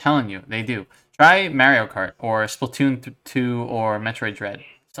 I'm telling you, they do. Try Mario Kart or Splatoon 2 or Metroid Dread.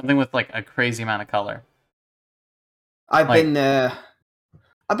 Something with like a crazy amount of color. I've been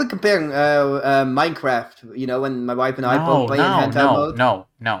comparing Minecraft. When my wife and I both play in handheld mode.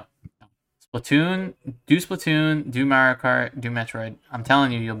 No. Splatoon, do Mario Kart, do Metroid. I'm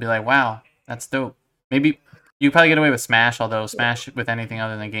telling you, you'll be like, wow, that's dope. Maybe you probably get away with Smash, although Smash with anything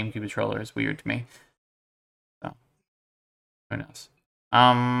other than a GameCube controller is weird to me. So, who knows?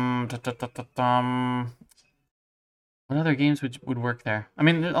 What other games would work there? I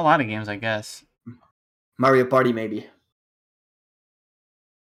mean, there's a lot of games, I guess. Mario Party, maybe.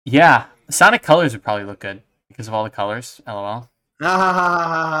 Yeah, Sonic Colors would probably look good because of all the colors. LOL.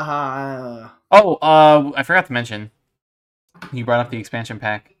 I forgot to mention. You brought up the expansion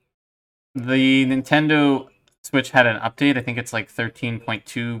pack. The Nintendo Switch had an update. I think it's like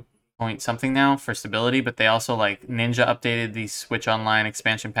 13.2 point something now for stability, but they also like Ninja updated the Switch Online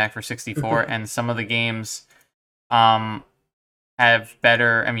expansion pack for 64, and some of the games have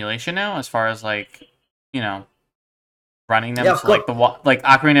better emulation now as far as like running them. Yeah, so like like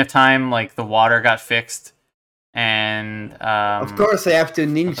Ocarina of Time, like the water got fixed, and of course they have to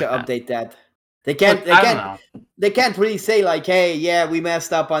Ninja update that. They can't really say like, hey, yeah, we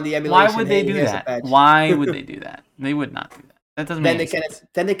messed up on the emulation. Why would they do that? Why would they do that? They would not do that. That doesn't make sense.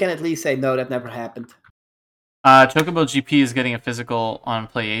 Then they can at least say no, that never happened. Chocobo GP is getting a physical on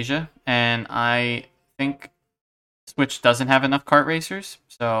PlayAsia, and I think Switch doesn't have enough kart racers,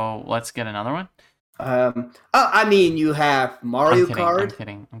 so let's get another one. I mean, you have Mario Kart.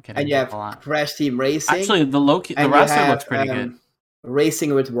 I'm kidding. And you have Crash Team Racing. Actually, the roster looks pretty good.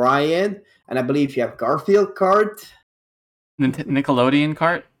 Racing with Ryan, and I believe you have Garfield Kart. Nickelodeon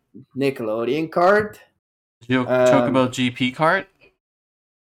cart, Nickelodeon cart. Chocobo GP cart.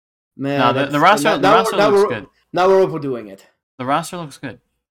 Man, No, the roster looks good. Now we're overdoing it. The roster looks good.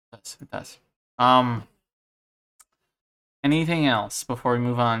 It does. Anything else before we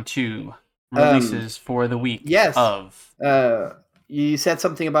move on to releases for the week? Yes. Of. You said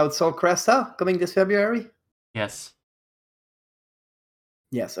something about Sol Cresta coming this February? Yes.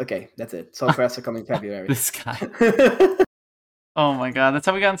 Yes, okay, that's it. Sol Cresta coming February. This guy. Oh my god, that's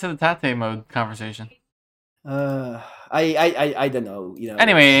how we got into the Tate mode conversation. I don't know.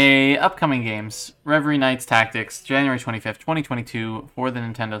 Anyway, upcoming games: Reverie Knights Tactics, January 25th, 2022, for the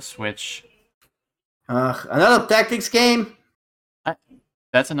Nintendo Switch. Another tactics game.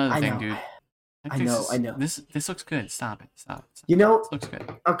 That's another thing, dude. Tactics I know. This looks good. Stop it. This looks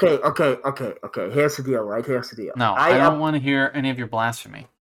good. Okay. Here's the deal, right? Here's the deal. No, I don't want to hear any of your blasphemy.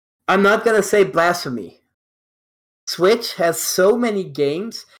 I'm not gonna say blasphemy. Switch has so many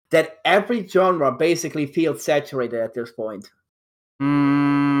games that every genre basically feels saturated at this point.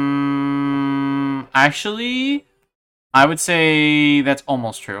 Actually, I would say that's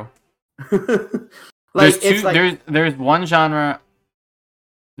almost true. There's one genre.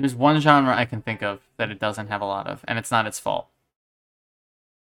 There's one genre I can think of that it doesn't have a lot of, and it's not its fault.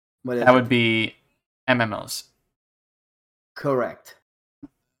 That would be MMOs. Correct.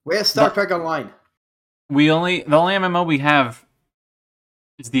 Where's Star Trek Online? The only MMO we have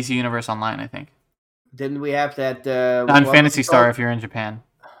is DC Universe Online, I think. Didn't we have that on Phantasy Star if you're in Japan?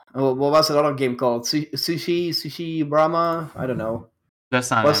 Oh, what was another game called? Sushi Brahma? I don't know.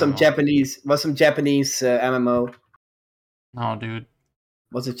 That's not. Was some Japanese MMO? No, dude.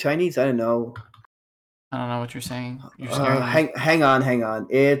 Was it Chinese? I don't know. I don't know what you're saying. Hang on.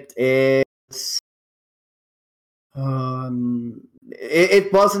 It is.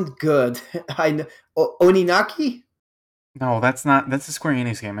 It wasn't good. I know. Oninaki? No, that's not. That's a Square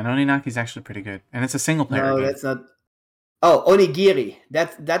Enix game, and Oninaki's actually pretty good, and it's a single player game. No, that's not. Oh, Onigiri.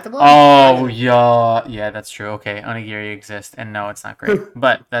 That's the one. Oh yeah, that's true. Okay, Onigiri exists, and no, it's not great,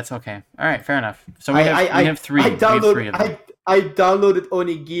 but that's okay. All right, fair enough. So we have three. I downloaded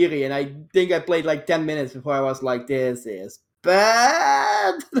Onigiri, and I think I played like 10 minutes before I was like, "This is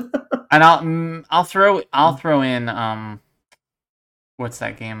bad." And I'll throw in what's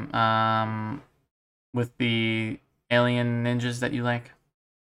that game with the alien ninjas that you like?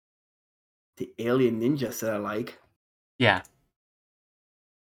 The alien ninjas that I like. Yeah.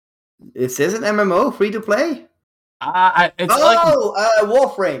 This is an MMO, free to play.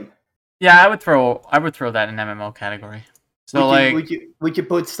 Warframe. Yeah, I would throw that in MMO category. So would you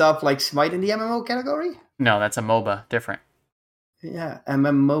put stuff like Smite in the MMO category? No, that's a MOBA, different. Yeah,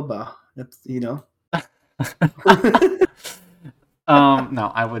 MMOBA. That's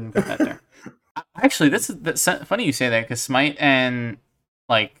No, I wouldn't put that there. Actually, that's funny you say that because Smite and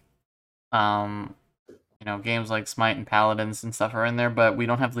games like Smite and Paladins and stuff are in there, but we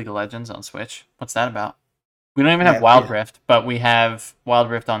don't have League of Legends on Switch. What's that about? We don't even have Wild Rift, but we have Wild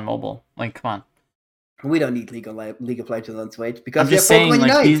Rift on mobile. Like, come on. We don't need League of Legends on Switch because I'm just saying,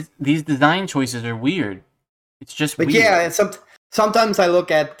 like, these design choices are weird. It's just weird. Yeah, sometimes I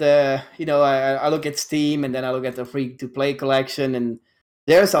look at I look at Steam and then I look at the free to play collection and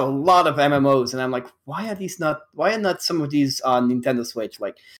there's a lot of MMOs and I'm like, why are not some of these on Nintendo Switch?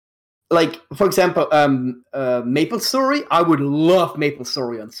 Like for example, MapleStory. I would love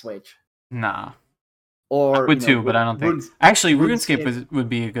MapleStory on Switch. Nah. Or I would too, but I don't think. Actually, RuneScape would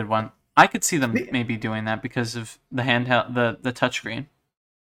be a good one. I could see them maybe doing that because of the handheld, the touchscreen.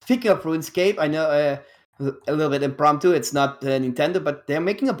 Speaking of RuneScape, I know a little bit impromptu. It's not Nintendo, but they're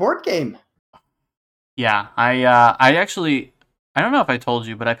making a board game. Yeah, I actually, I don't know if I told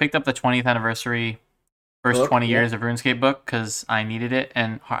you, but I picked up the 20th anniversary first 20 years of RuneScape book because I needed it,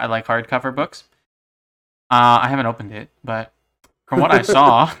 and I like hardcover books. I haven't opened it, but from what I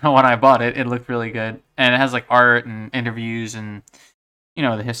saw when I bought it, it looked really good, and it has like art and interviews and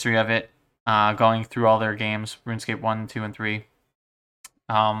the history of it, going through all their games, RuneScape 1, 2, and 3.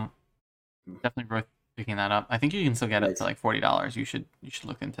 Definitely worth picking that up. I think you can still get it to like $40. You should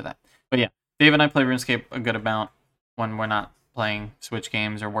look into that. But yeah, Dave and I play RuneScape a good amount when we're not playing Switch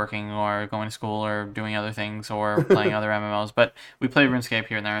games or working or going to school or doing other things or playing other MMOs. But we play RuneScape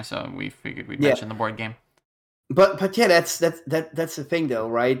here and there, so we figured we'd mention the board game. But yeah, that's the thing though,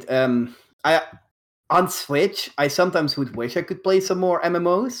 right? On Switch, I sometimes would wish I could play some more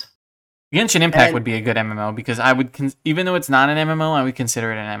MMOs. Genshin Impact would be a good MMO because I would, even though it's not an MMO, I would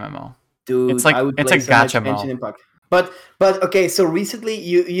consider it an MMO. Dude, it's like it's a gacha Genshin Impact. But okay, so recently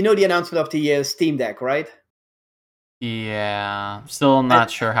you know the announcement of the Steam Deck, right? Yeah, still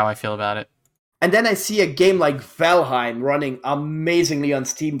not sure how I feel about it. and then I see a game like Valheim running amazingly on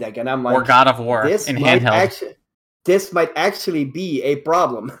Steam Deck, and I'm like, or God of War in handheld. This might actually be a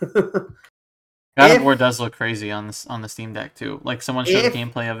problem. God of War does look crazy on the Steam Deck too. Like someone showed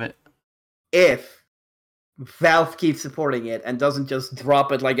gameplay of it. If Valve keeps supporting it and doesn't just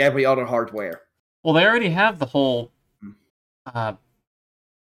drop it like every other hardware. Well, they already have the whole. I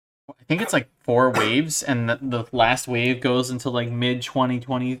think it's like 4 waves, and the last wave goes until like mid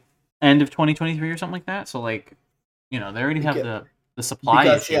 2020, end of 2023 or something like that. So like, they already have the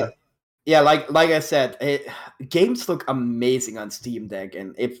supply issue. Yeah, like I said, games look amazing on Steam Deck,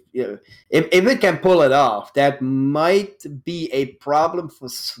 and if it can pull it off, that might be a problem for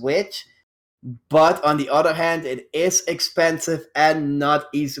Switch. But on the other hand, it is expensive and not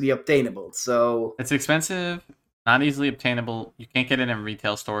easily obtainable. So it's expensive, not easily obtainable. You can't get it in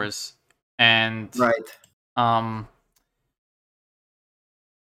retail stores, and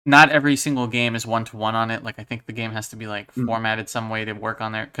not every single game is 1-to-1 on it. Like I think the game has to be like formatted some way to work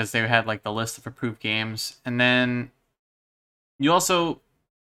on there, because they had like the list of approved games, and then you still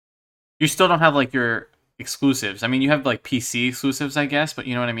don't have like your exclusives. I mean, you have like PC exclusives, I guess, but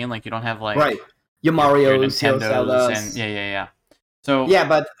you know what I mean. Like you don't have like your Mario's, your Nintendo's, and yeah. So yeah,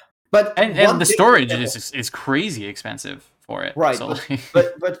 but and the storage is crazy expensive for it. Right, so,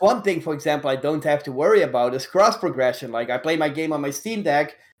 but one thing, for example, I don't have to worry about is cross progression. Like I play my game on my Steam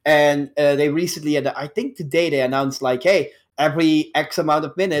Deck, and they recently, I think today, they announced like, hey, every X amount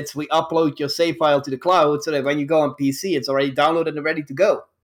of minutes we upload your save file to the cloud, so that when you go on PC, it's already downloaded and ready to go.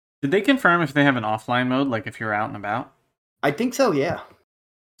 Did they confirm if they have an offline mode, like if you're out and about? I think so, yeah.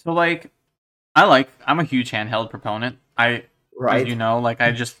 So like, I'm a huge handheld proponent. I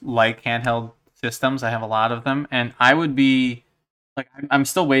just like handheld systems. I have a lot of them, and I would be like, I'm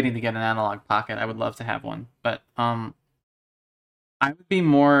still waiting to get an analog pocket. I would love to have one, but I would be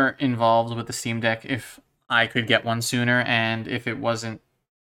more involved with the Steam Deck if I could get one sooner, and if it wasn't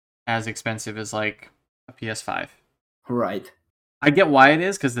as expensive as like a PS5. Right. I get why it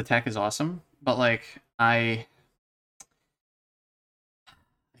is, because the tech is awesome, but like I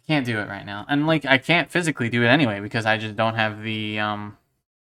can't do it right now, and like I can't physically do it anyway, because I just don't have the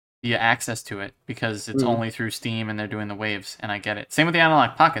access to it, because it's only through Steam and they're doing the waves, and I get it. Same with the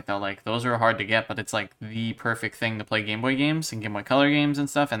analog pocket though. Like those are hard to get, but it's like the perfect thing to play Game Boy games and Game Boy Color games and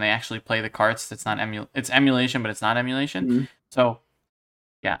stuff, and they actually play the carts. It's not it's emulation, but it's not emulation. So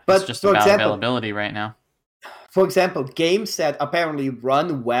yeah, it's just about availability right now. For example, games that apparently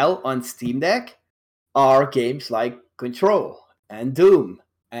run well on Steam Deck are games like Control and Doom,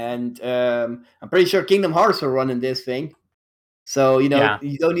 and I'm pretty sure Kingdom Hearts will run in this thing. So you don't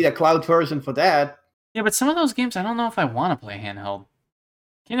need a cloud version for that. Yeah, but some of those games, I don't know if I want to play handheld.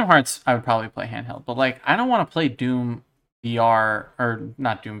 Kingdom Hearts, I would probably play handheld, but like I don't want to play Doom VR, or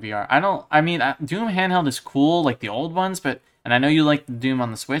not Doom VR. Doom handheld is cool, like the old ones, but. And I know you like Doom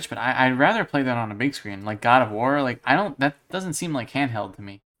on the Switch, but I'd rather play that on a big screen, like God of War. Like that doesn't seem like handheld to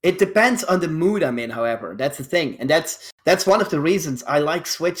me. It depends on the mood I'm in, however. That's the thing, and that's one of the reasons I like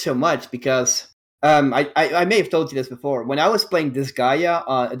Switch so much, because I may have told you this before. When I was playing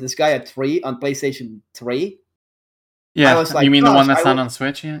Disgaea 3 on PlayStation 3. Yeah, I was like, you mean the one that's not on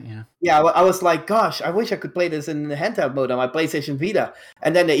Switch yet? Yeah. Yeah, I was like, gosh, I wish I could play this in the handheld mode on my PlayStation Vita.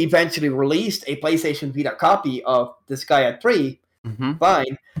 And then they eventually released a PlayStation Vita copy of Disgaea 3. Mm-hmm.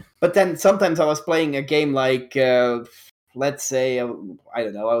 Fine. But then sometimes I was playing a game like, let's say, I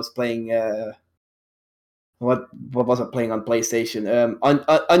don't know, I was playing, what was I playing on PlayStation?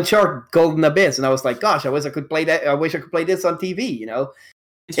 Uncharted Golden Abyss. And I was like, gosh, I wish I could play that. I wish I could play this on TV, you know?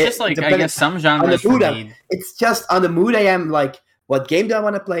 It's just like, I guess some genres need... It's just on the mood I am, like, what game do I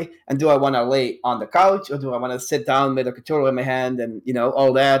want to play? And do I want to lay on the couch, or do I want to sit down with a controller in my hand and,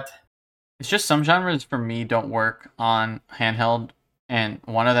 all that? It's just some genres for me don't work on handheld, and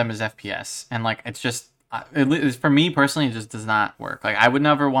one of them is FPS. And, like, it's just... for me, personally, it just does not work. Like, I would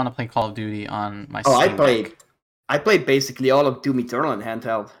never want to play Call of Duty on my Steam Deck. I played basically all of Doom Eternal in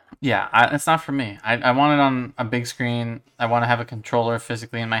handheld. Yeah, it's not for me. I want it on a big screen. I want to have a controller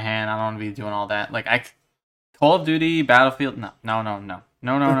physically in my hand. I don't want to be doing all that. Like Call of Duty, Battlefield, no. I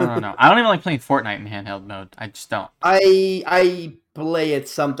don't even like playing Fortnite in handheld mode. I just don't. I play it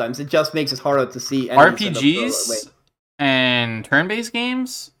sometimes. It just makes it harder to see. RPGs and turn-based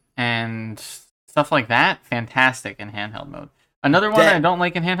games and stuff like that, fantastic in handheld mode. Another one I don't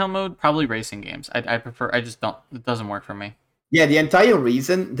like in handheld mode, probably racing games. I prefer. I just don't. It doesn't work for me. Yeah, the entire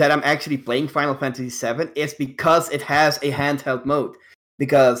reason that I'm actually playing Final Fantasy VII is because it has a handheld mode.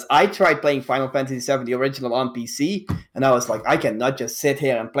 because I tried playing Final Fantasy VII, the original, on PC, and I was like, I cannot just sit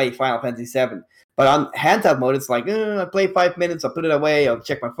here and play Final Fantasy VII. But on handheld mode, it's like, I play 5 minutes, I'll put it away, I'll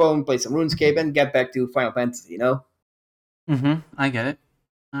check my phone, play some RuneScape, and get back to Final Fantasy, you know? I get it.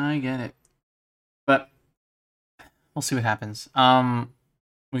 I get it. But we'll see what happens.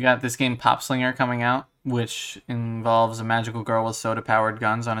 We got this game Pop Slinger coming out, which involves a magical girl with soda-powered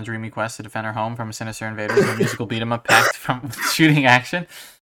guns on a dreamy quest to defend her home from sinister invaders in a musical beat-em-up packed from shooting action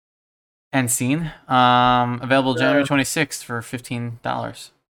and scene. Available January 26th for $15.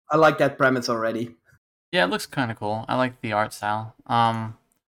 I like that premise already. Yeah, it looks kind of cool. I like the art style.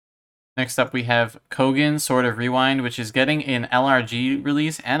 Next up, we have Kogan Sword of Rewind, which is getting an LRG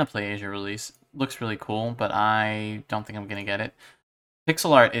release and a PlayAsia release. Looks really cool, but I don't think I'm going to get it.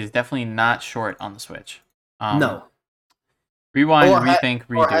 Pixel art is definitely not short on the Switch. No. Rewind, rethink,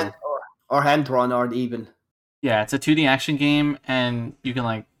 redo. Or hand-drawn art even. Yeah, it's a 2D action game, and you can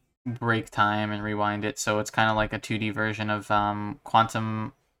like break time and rewind it, so it's kind of like a 2D version of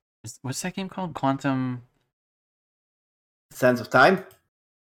Quantum... What's that game called? Quantum... Sense of Time?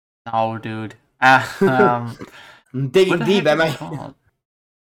 No, dude. Digging deep, am I? What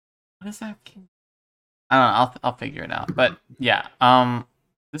is that game? I don't know. I'll figure it out. But yeah,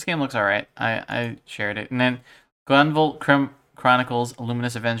 this game looks alright. I shared it. And then Gunvolt Chronicles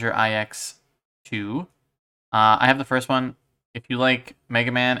Luminous Avenger IX 2. I have the first one. If you like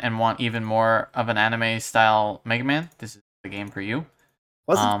Mega Man and want even more of an anime style Mega Man, this is the game for you.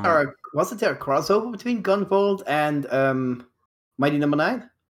 Wasn't there a crossover between Gunvolt and Mighty Number 9?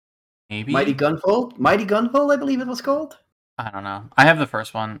 Maybe Mighty Gunvolt, I believe it was called. I don't know. I have the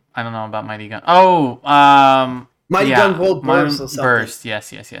first one. I don't know about Mighty Gun. Oh, Mighty Gunvolt Burst or something. Burst.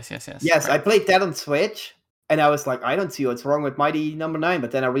 Yes. Yes, right. I played that on Switch, and I was like, I don't see what's wrong with Mighty Number 9,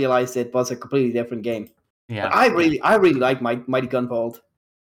 but then I realized it was a completely different game. Yeah, but I really like Mighty Gunvolt.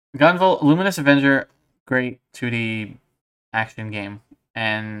 Gunvolt Luminous Avenger, great 2D action game,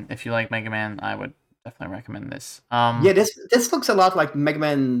 and if you like Mega Man, I would definitely recommend this. Yeah, this looks a lot like Mega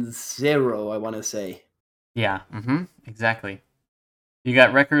Man 0, I want to say. Yeah, exactly. You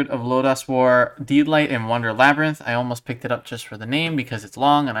got Record of Lodoss War, Deedlight, and Wonder Labyrinth. I almost picked it up just for the name because it's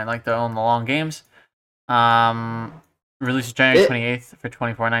long, and I like to own the long games. Released January 28th for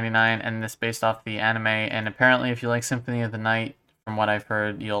 $24.99, and this based off the anime. And apparently, if you like Symphony of the Night, from what I've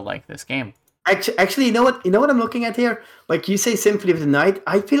heard, you'll like this game. Actually, you know what? You know what I'm looking at here? Like you say, Symphony of the Night.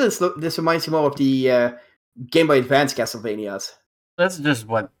 I feel this reminds me more of the Game Boy Advance Castlevanias. That's just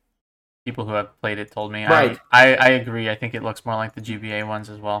what people who have played it told me. Right. I agree. I think it looks more like the GBA ones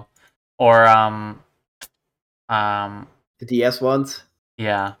as well, or the DS ones.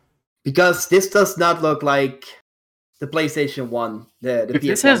 Yeah. Because this does not look like the PlayStation 1. The if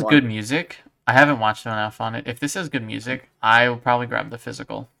this has good music, I haven't watched enough on it. If this has good music, I will probably grab the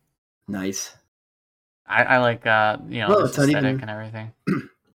physical. Nice. I like the aesthetic and everything.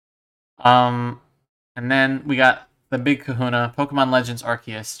 And then we got the big kahuna, Pokemon Legends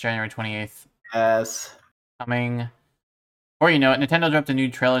Arceus, January 28th. Yes. Coming. Or you know it, Nintendo dropped a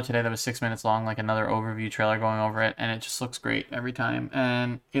new trailer today that was 6 minutes long, like another overview trailer going over it, and it just looks great every time.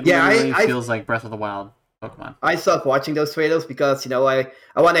 And it literally feels like Breath of the Wild Pokemon. I stopped watching those trailers because, I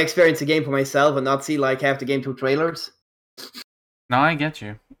want to experience the game for myself and not see like half the game through trailers. No, I get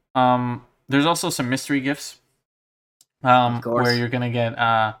you. There's also some mystery gifts. Where you're gonna get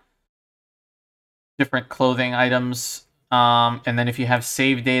different clothing items. And then if you have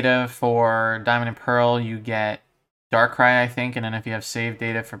save data for Diamond and Pearl, you get Darkrai, I think. And then if you have save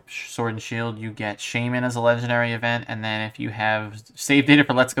data for Sword and Shield, you get Shaman as a legendary event. And then if you have save data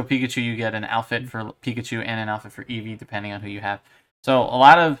for Let's Go Pikachu, you get an outfit for Pikachu and an outfit for Eevee, depending on who you have. So a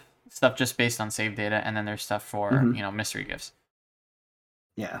lot of stuff just based on save data, and then there's stuff for mystery gifts.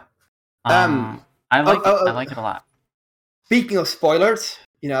 Yeah. I like it a lot. Speaking of spoilers,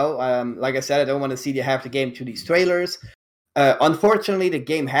 like I said, I don't want to see half the game through these trailers. Unfortunately, the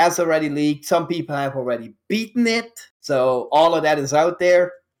game has already leaked. Some people have already beaten it, so all of that is out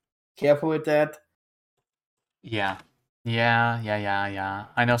there. Careful with that. Yeah.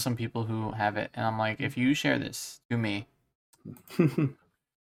 I know some people who have it, and I'm like, if you share this to me,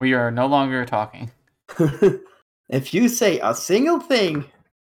 we are no longer talking. If you say a single thing.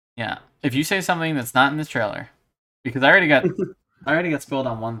 Yeah. If you say something that's not in the trailer, because I already got spoiled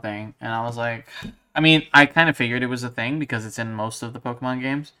on one thing, and I was like, I mean, I kind of figured it was a thing because it's in most of the Pokemon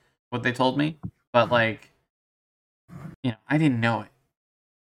games, what they told me, but like, I didn't know it.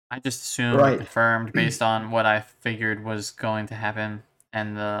 I just assumed and confirmed based on what I figured was going to happen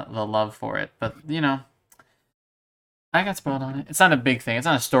and the love for it. But I got spoiled on it. It's not a big thing. It's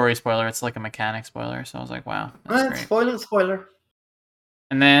not a story spoiler. It's like a mechanic spoiler. So I was like, wow, that's great. Spoiler.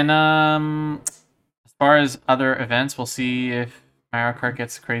 And then as far as other events, we'll see if Mario Kart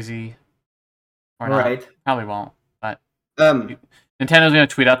gets crazy or not. Right. Probably won't, but Um, Nintendo's gonna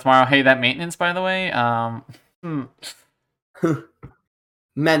tweet out tomorrow. Hey, that maintenance, by the way,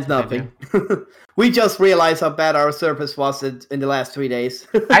 meant what they do. nothing. We just realized how bad our service was in the last 3 days.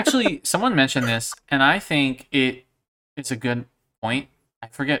 Actually, someone mentioned this, and I think it's a good point. I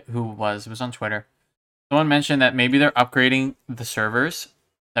forget who it was. It was on Twitter. Someone mentioned that maybe they're upgrading the servers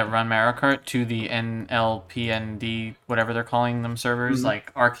that run Mario Kart to the NLPND, whatever they're calling them servers,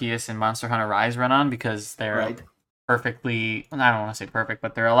 like Arceus and Monster Hunter Rise run on, because they're Right. perfectly, I don't want to say perfect,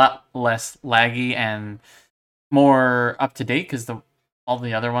 but they're a lot less laggy and more up to date, because all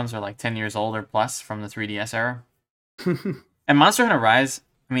the other ones are like 10 years old or plus from the 3DS era. And Monster Hunter Rise,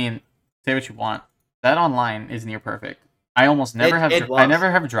 I mean, say what you want, that online is near perfect. I almost never I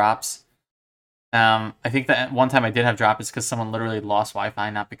never have drops. I think that one time I did have drop is because someone literally lost Wi-Fi,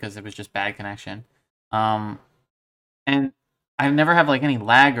 not because it was just bad connection. And I never have like any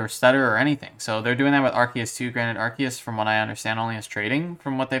lag or stutter or anything. So they're doing that with Arceus too. Granted, Arceus, from what I understand, only has trading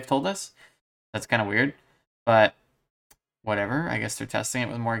from what they've told us. That's kind of weird, but whatever. I guess they're testing it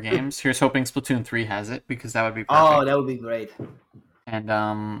with more games. Here's hoping Splatoon 3 has it, because that would be perfect. Oh, that would be great.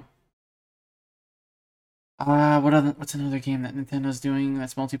 And what's another game that Nintendo's doing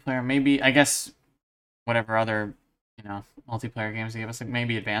that's multiplayer? Maybe, I guess, whatever other, multiplayer games they give us, like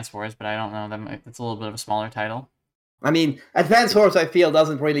maybe Advance Wars, but I don't know them. It's a little bit of a smaller title. I mean, Advance Wars, I feel,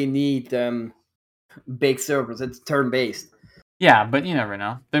 doesn't really need big servers. It's turn-based. Yeah, but you never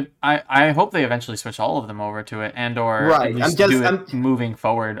know. I hope they eventually switch all of them over to it, or right. at least do it moving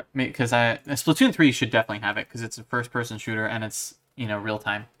forward. Because Splatoon 3 should definitely have it, because it's a first-person shooter and it's real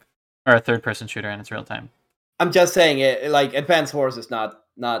time, or a third-person shooter and it's real time. I'm just saying it. Like Advance Wars is not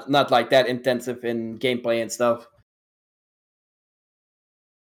like that intensive in gameplay and stuff.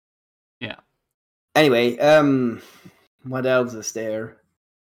 Yeah. Anyway, what else is there?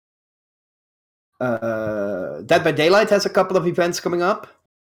 Dead by Daylight has a couple of events coming up.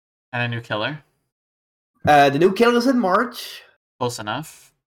 And a new killer. The new killer is in March. Close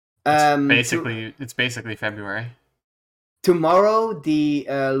enough. It's basically February. Tomorrow, the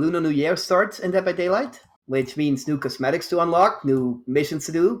Lunar New Year starts in Dead by Daylight, which means new cosmetics to unlock, new missions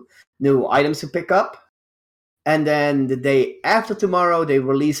to do, new items to pick up. And then the day after tomorrow, they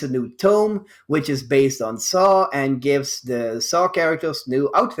release a new tome, which is based on Saw and gives the Saw characters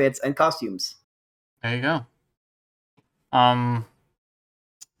new outfits and costumes. There you go. I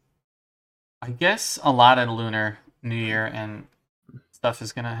guess a lot of Lunar New Year and stuff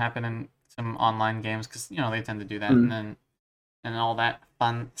is gonna happen in some online games, because they tend to do that, and all that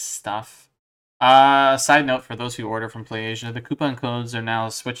fun stuff. Side note for those who order from PlayAsia, the coupon codes are now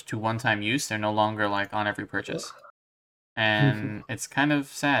switched to one-time use. They're no longer like on every purchase, and it's kind of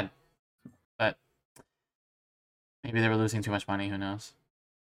sad. But maybe they were losing too much money. Who knows?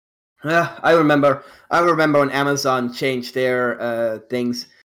 I remember when Amazon changed their things.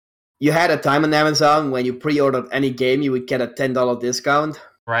 You had a time on Amazon when you pre-ordered any game, you would get a $10 discount.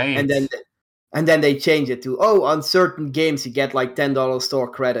 Right. And then they changed it to, on certain games you get like $10 store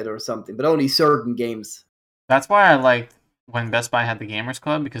credit or something, but only certain games. That's why I liked when Best Buy had the Gamers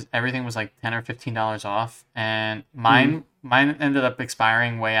Club, because everything was like $10 or $15 off, and mine ended up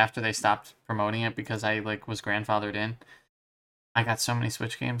expiring way after they stopped promoting it, because I was grandfathered in. I got so many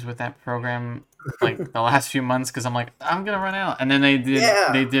Switch games with that program the last few months, because I'm like, I'm gonna run out. And then they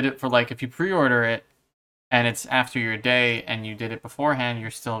did it for if you pre-order it and it's after your day and you did it beforehand,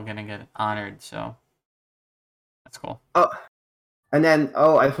 you're still gonna get honored. So that's cool. Oh, and then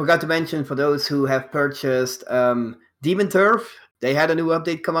I forgot to mention, for those who have purchased Demon Turf, they had a new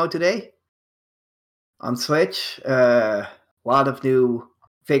update come out today on Switch. A lot of new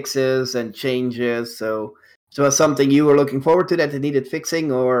fixes and changes. So if it was something you were looking forward to that it needed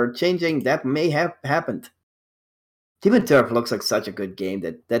fixing or changing, that may have happened. Demon Turf looks like such a good game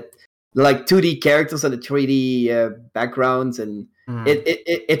that like 2D characters and the 3D backgrounds, and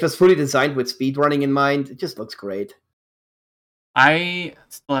it was fully designed with speedrunning in mind. It just looks great. I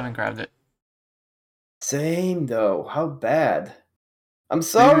still haven't grabbed it. Same though. How bad? I'm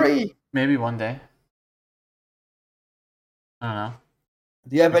sorry. Maybe one day. I don't know.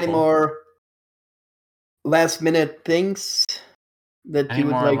 Do you have any more last minute things that you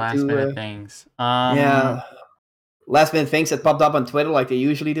would like last to? Minute things. Yeah, last minute things that popped up on Twitter like they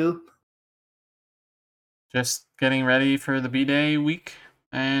usually do. Just getting ready for the B-Day week,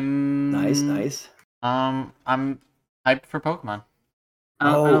 and nice. I'm hyped for Pokemon.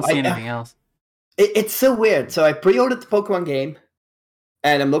 I don't see anything else. It's so weird. So I pre-ordered the Pokemon game,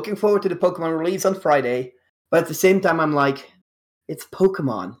 and I'm looking forward to the Pokemon release on Friday. But at the same time, I'm like, It's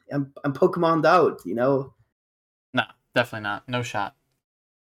Pokemon. I'm Pokemoned out, you know? No, definitely not. No shot.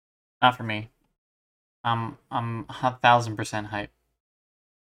 Not for me. I'm 1,000% hype.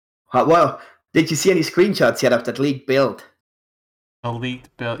 Well, did you see any screenshots yet of that leaked build? The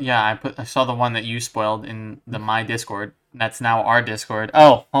leaked build. Yeah, I saw the one that you spoiled in the my Discord. That's now our Discord.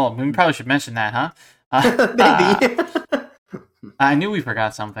 Oh, we probably should mention that, huh? Maybe. I knew we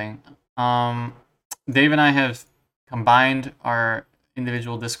forgot something. Dave and I have combined our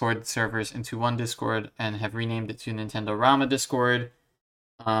individual Discord servers into one Discord and have renamed it to Nintendo Rama Discord.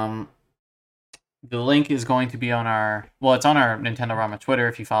 The link is going to be on it's on our Nintendo Rama Twitter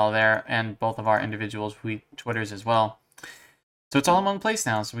if you follow there, and both of our individual Twitters as well. So it's all in one place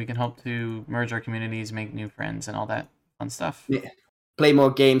now, so we can hope to merge our communities, make new friends, and all that fun stuff. Yeah. Play more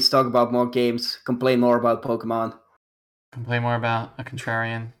games, talk about more games, complain more about Pokemon. Complain more about a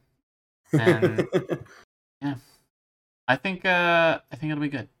contrarian. And yeah. I think it'll be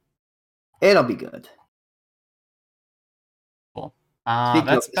good. It'll be good. Cool.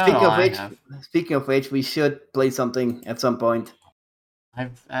 Speaking of which, we should play something at some point.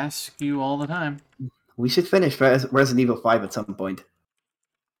 I've asked you all the time. We should finish Resident Evil 5 at some point.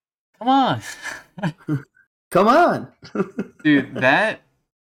 Come on. Come on. Dude, that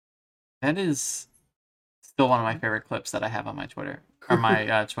is still one of my favorite clips that I have on my Twitter or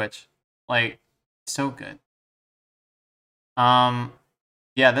my Twitch. Like, so good. Yeah,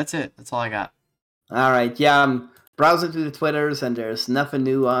 that's it. That's all I got. All right. Yeah, I'm browsing through the Twitters and there's nothing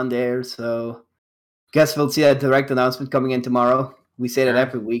new on there, so guess we'll see a direct announcement coming in tomorrow. We say that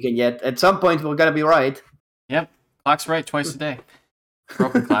every week, and yet at some point we're gonna be right. Yep, clock's right twice a day.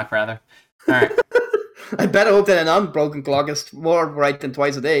 Broken clock, rather. All right. I better hope that an unbroken clock is more right than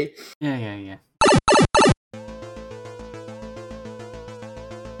twice a day. Yeah.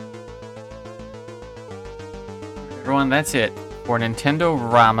 Everyone, that's it for Nintendo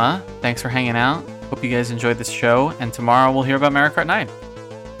Rama. Thanks for hanging out. Hope you guys enjoyed this show, and tomorrow we'll hear about Mario Kart 9.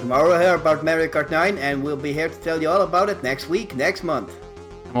 Tomorrow we'll hear about Mario Kart 9, and we'll be here to tell you all about it next month.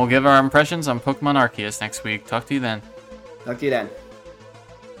 And we'll give our impressions on Pokemon Arceus next week. Talk to you then. Talk to you then.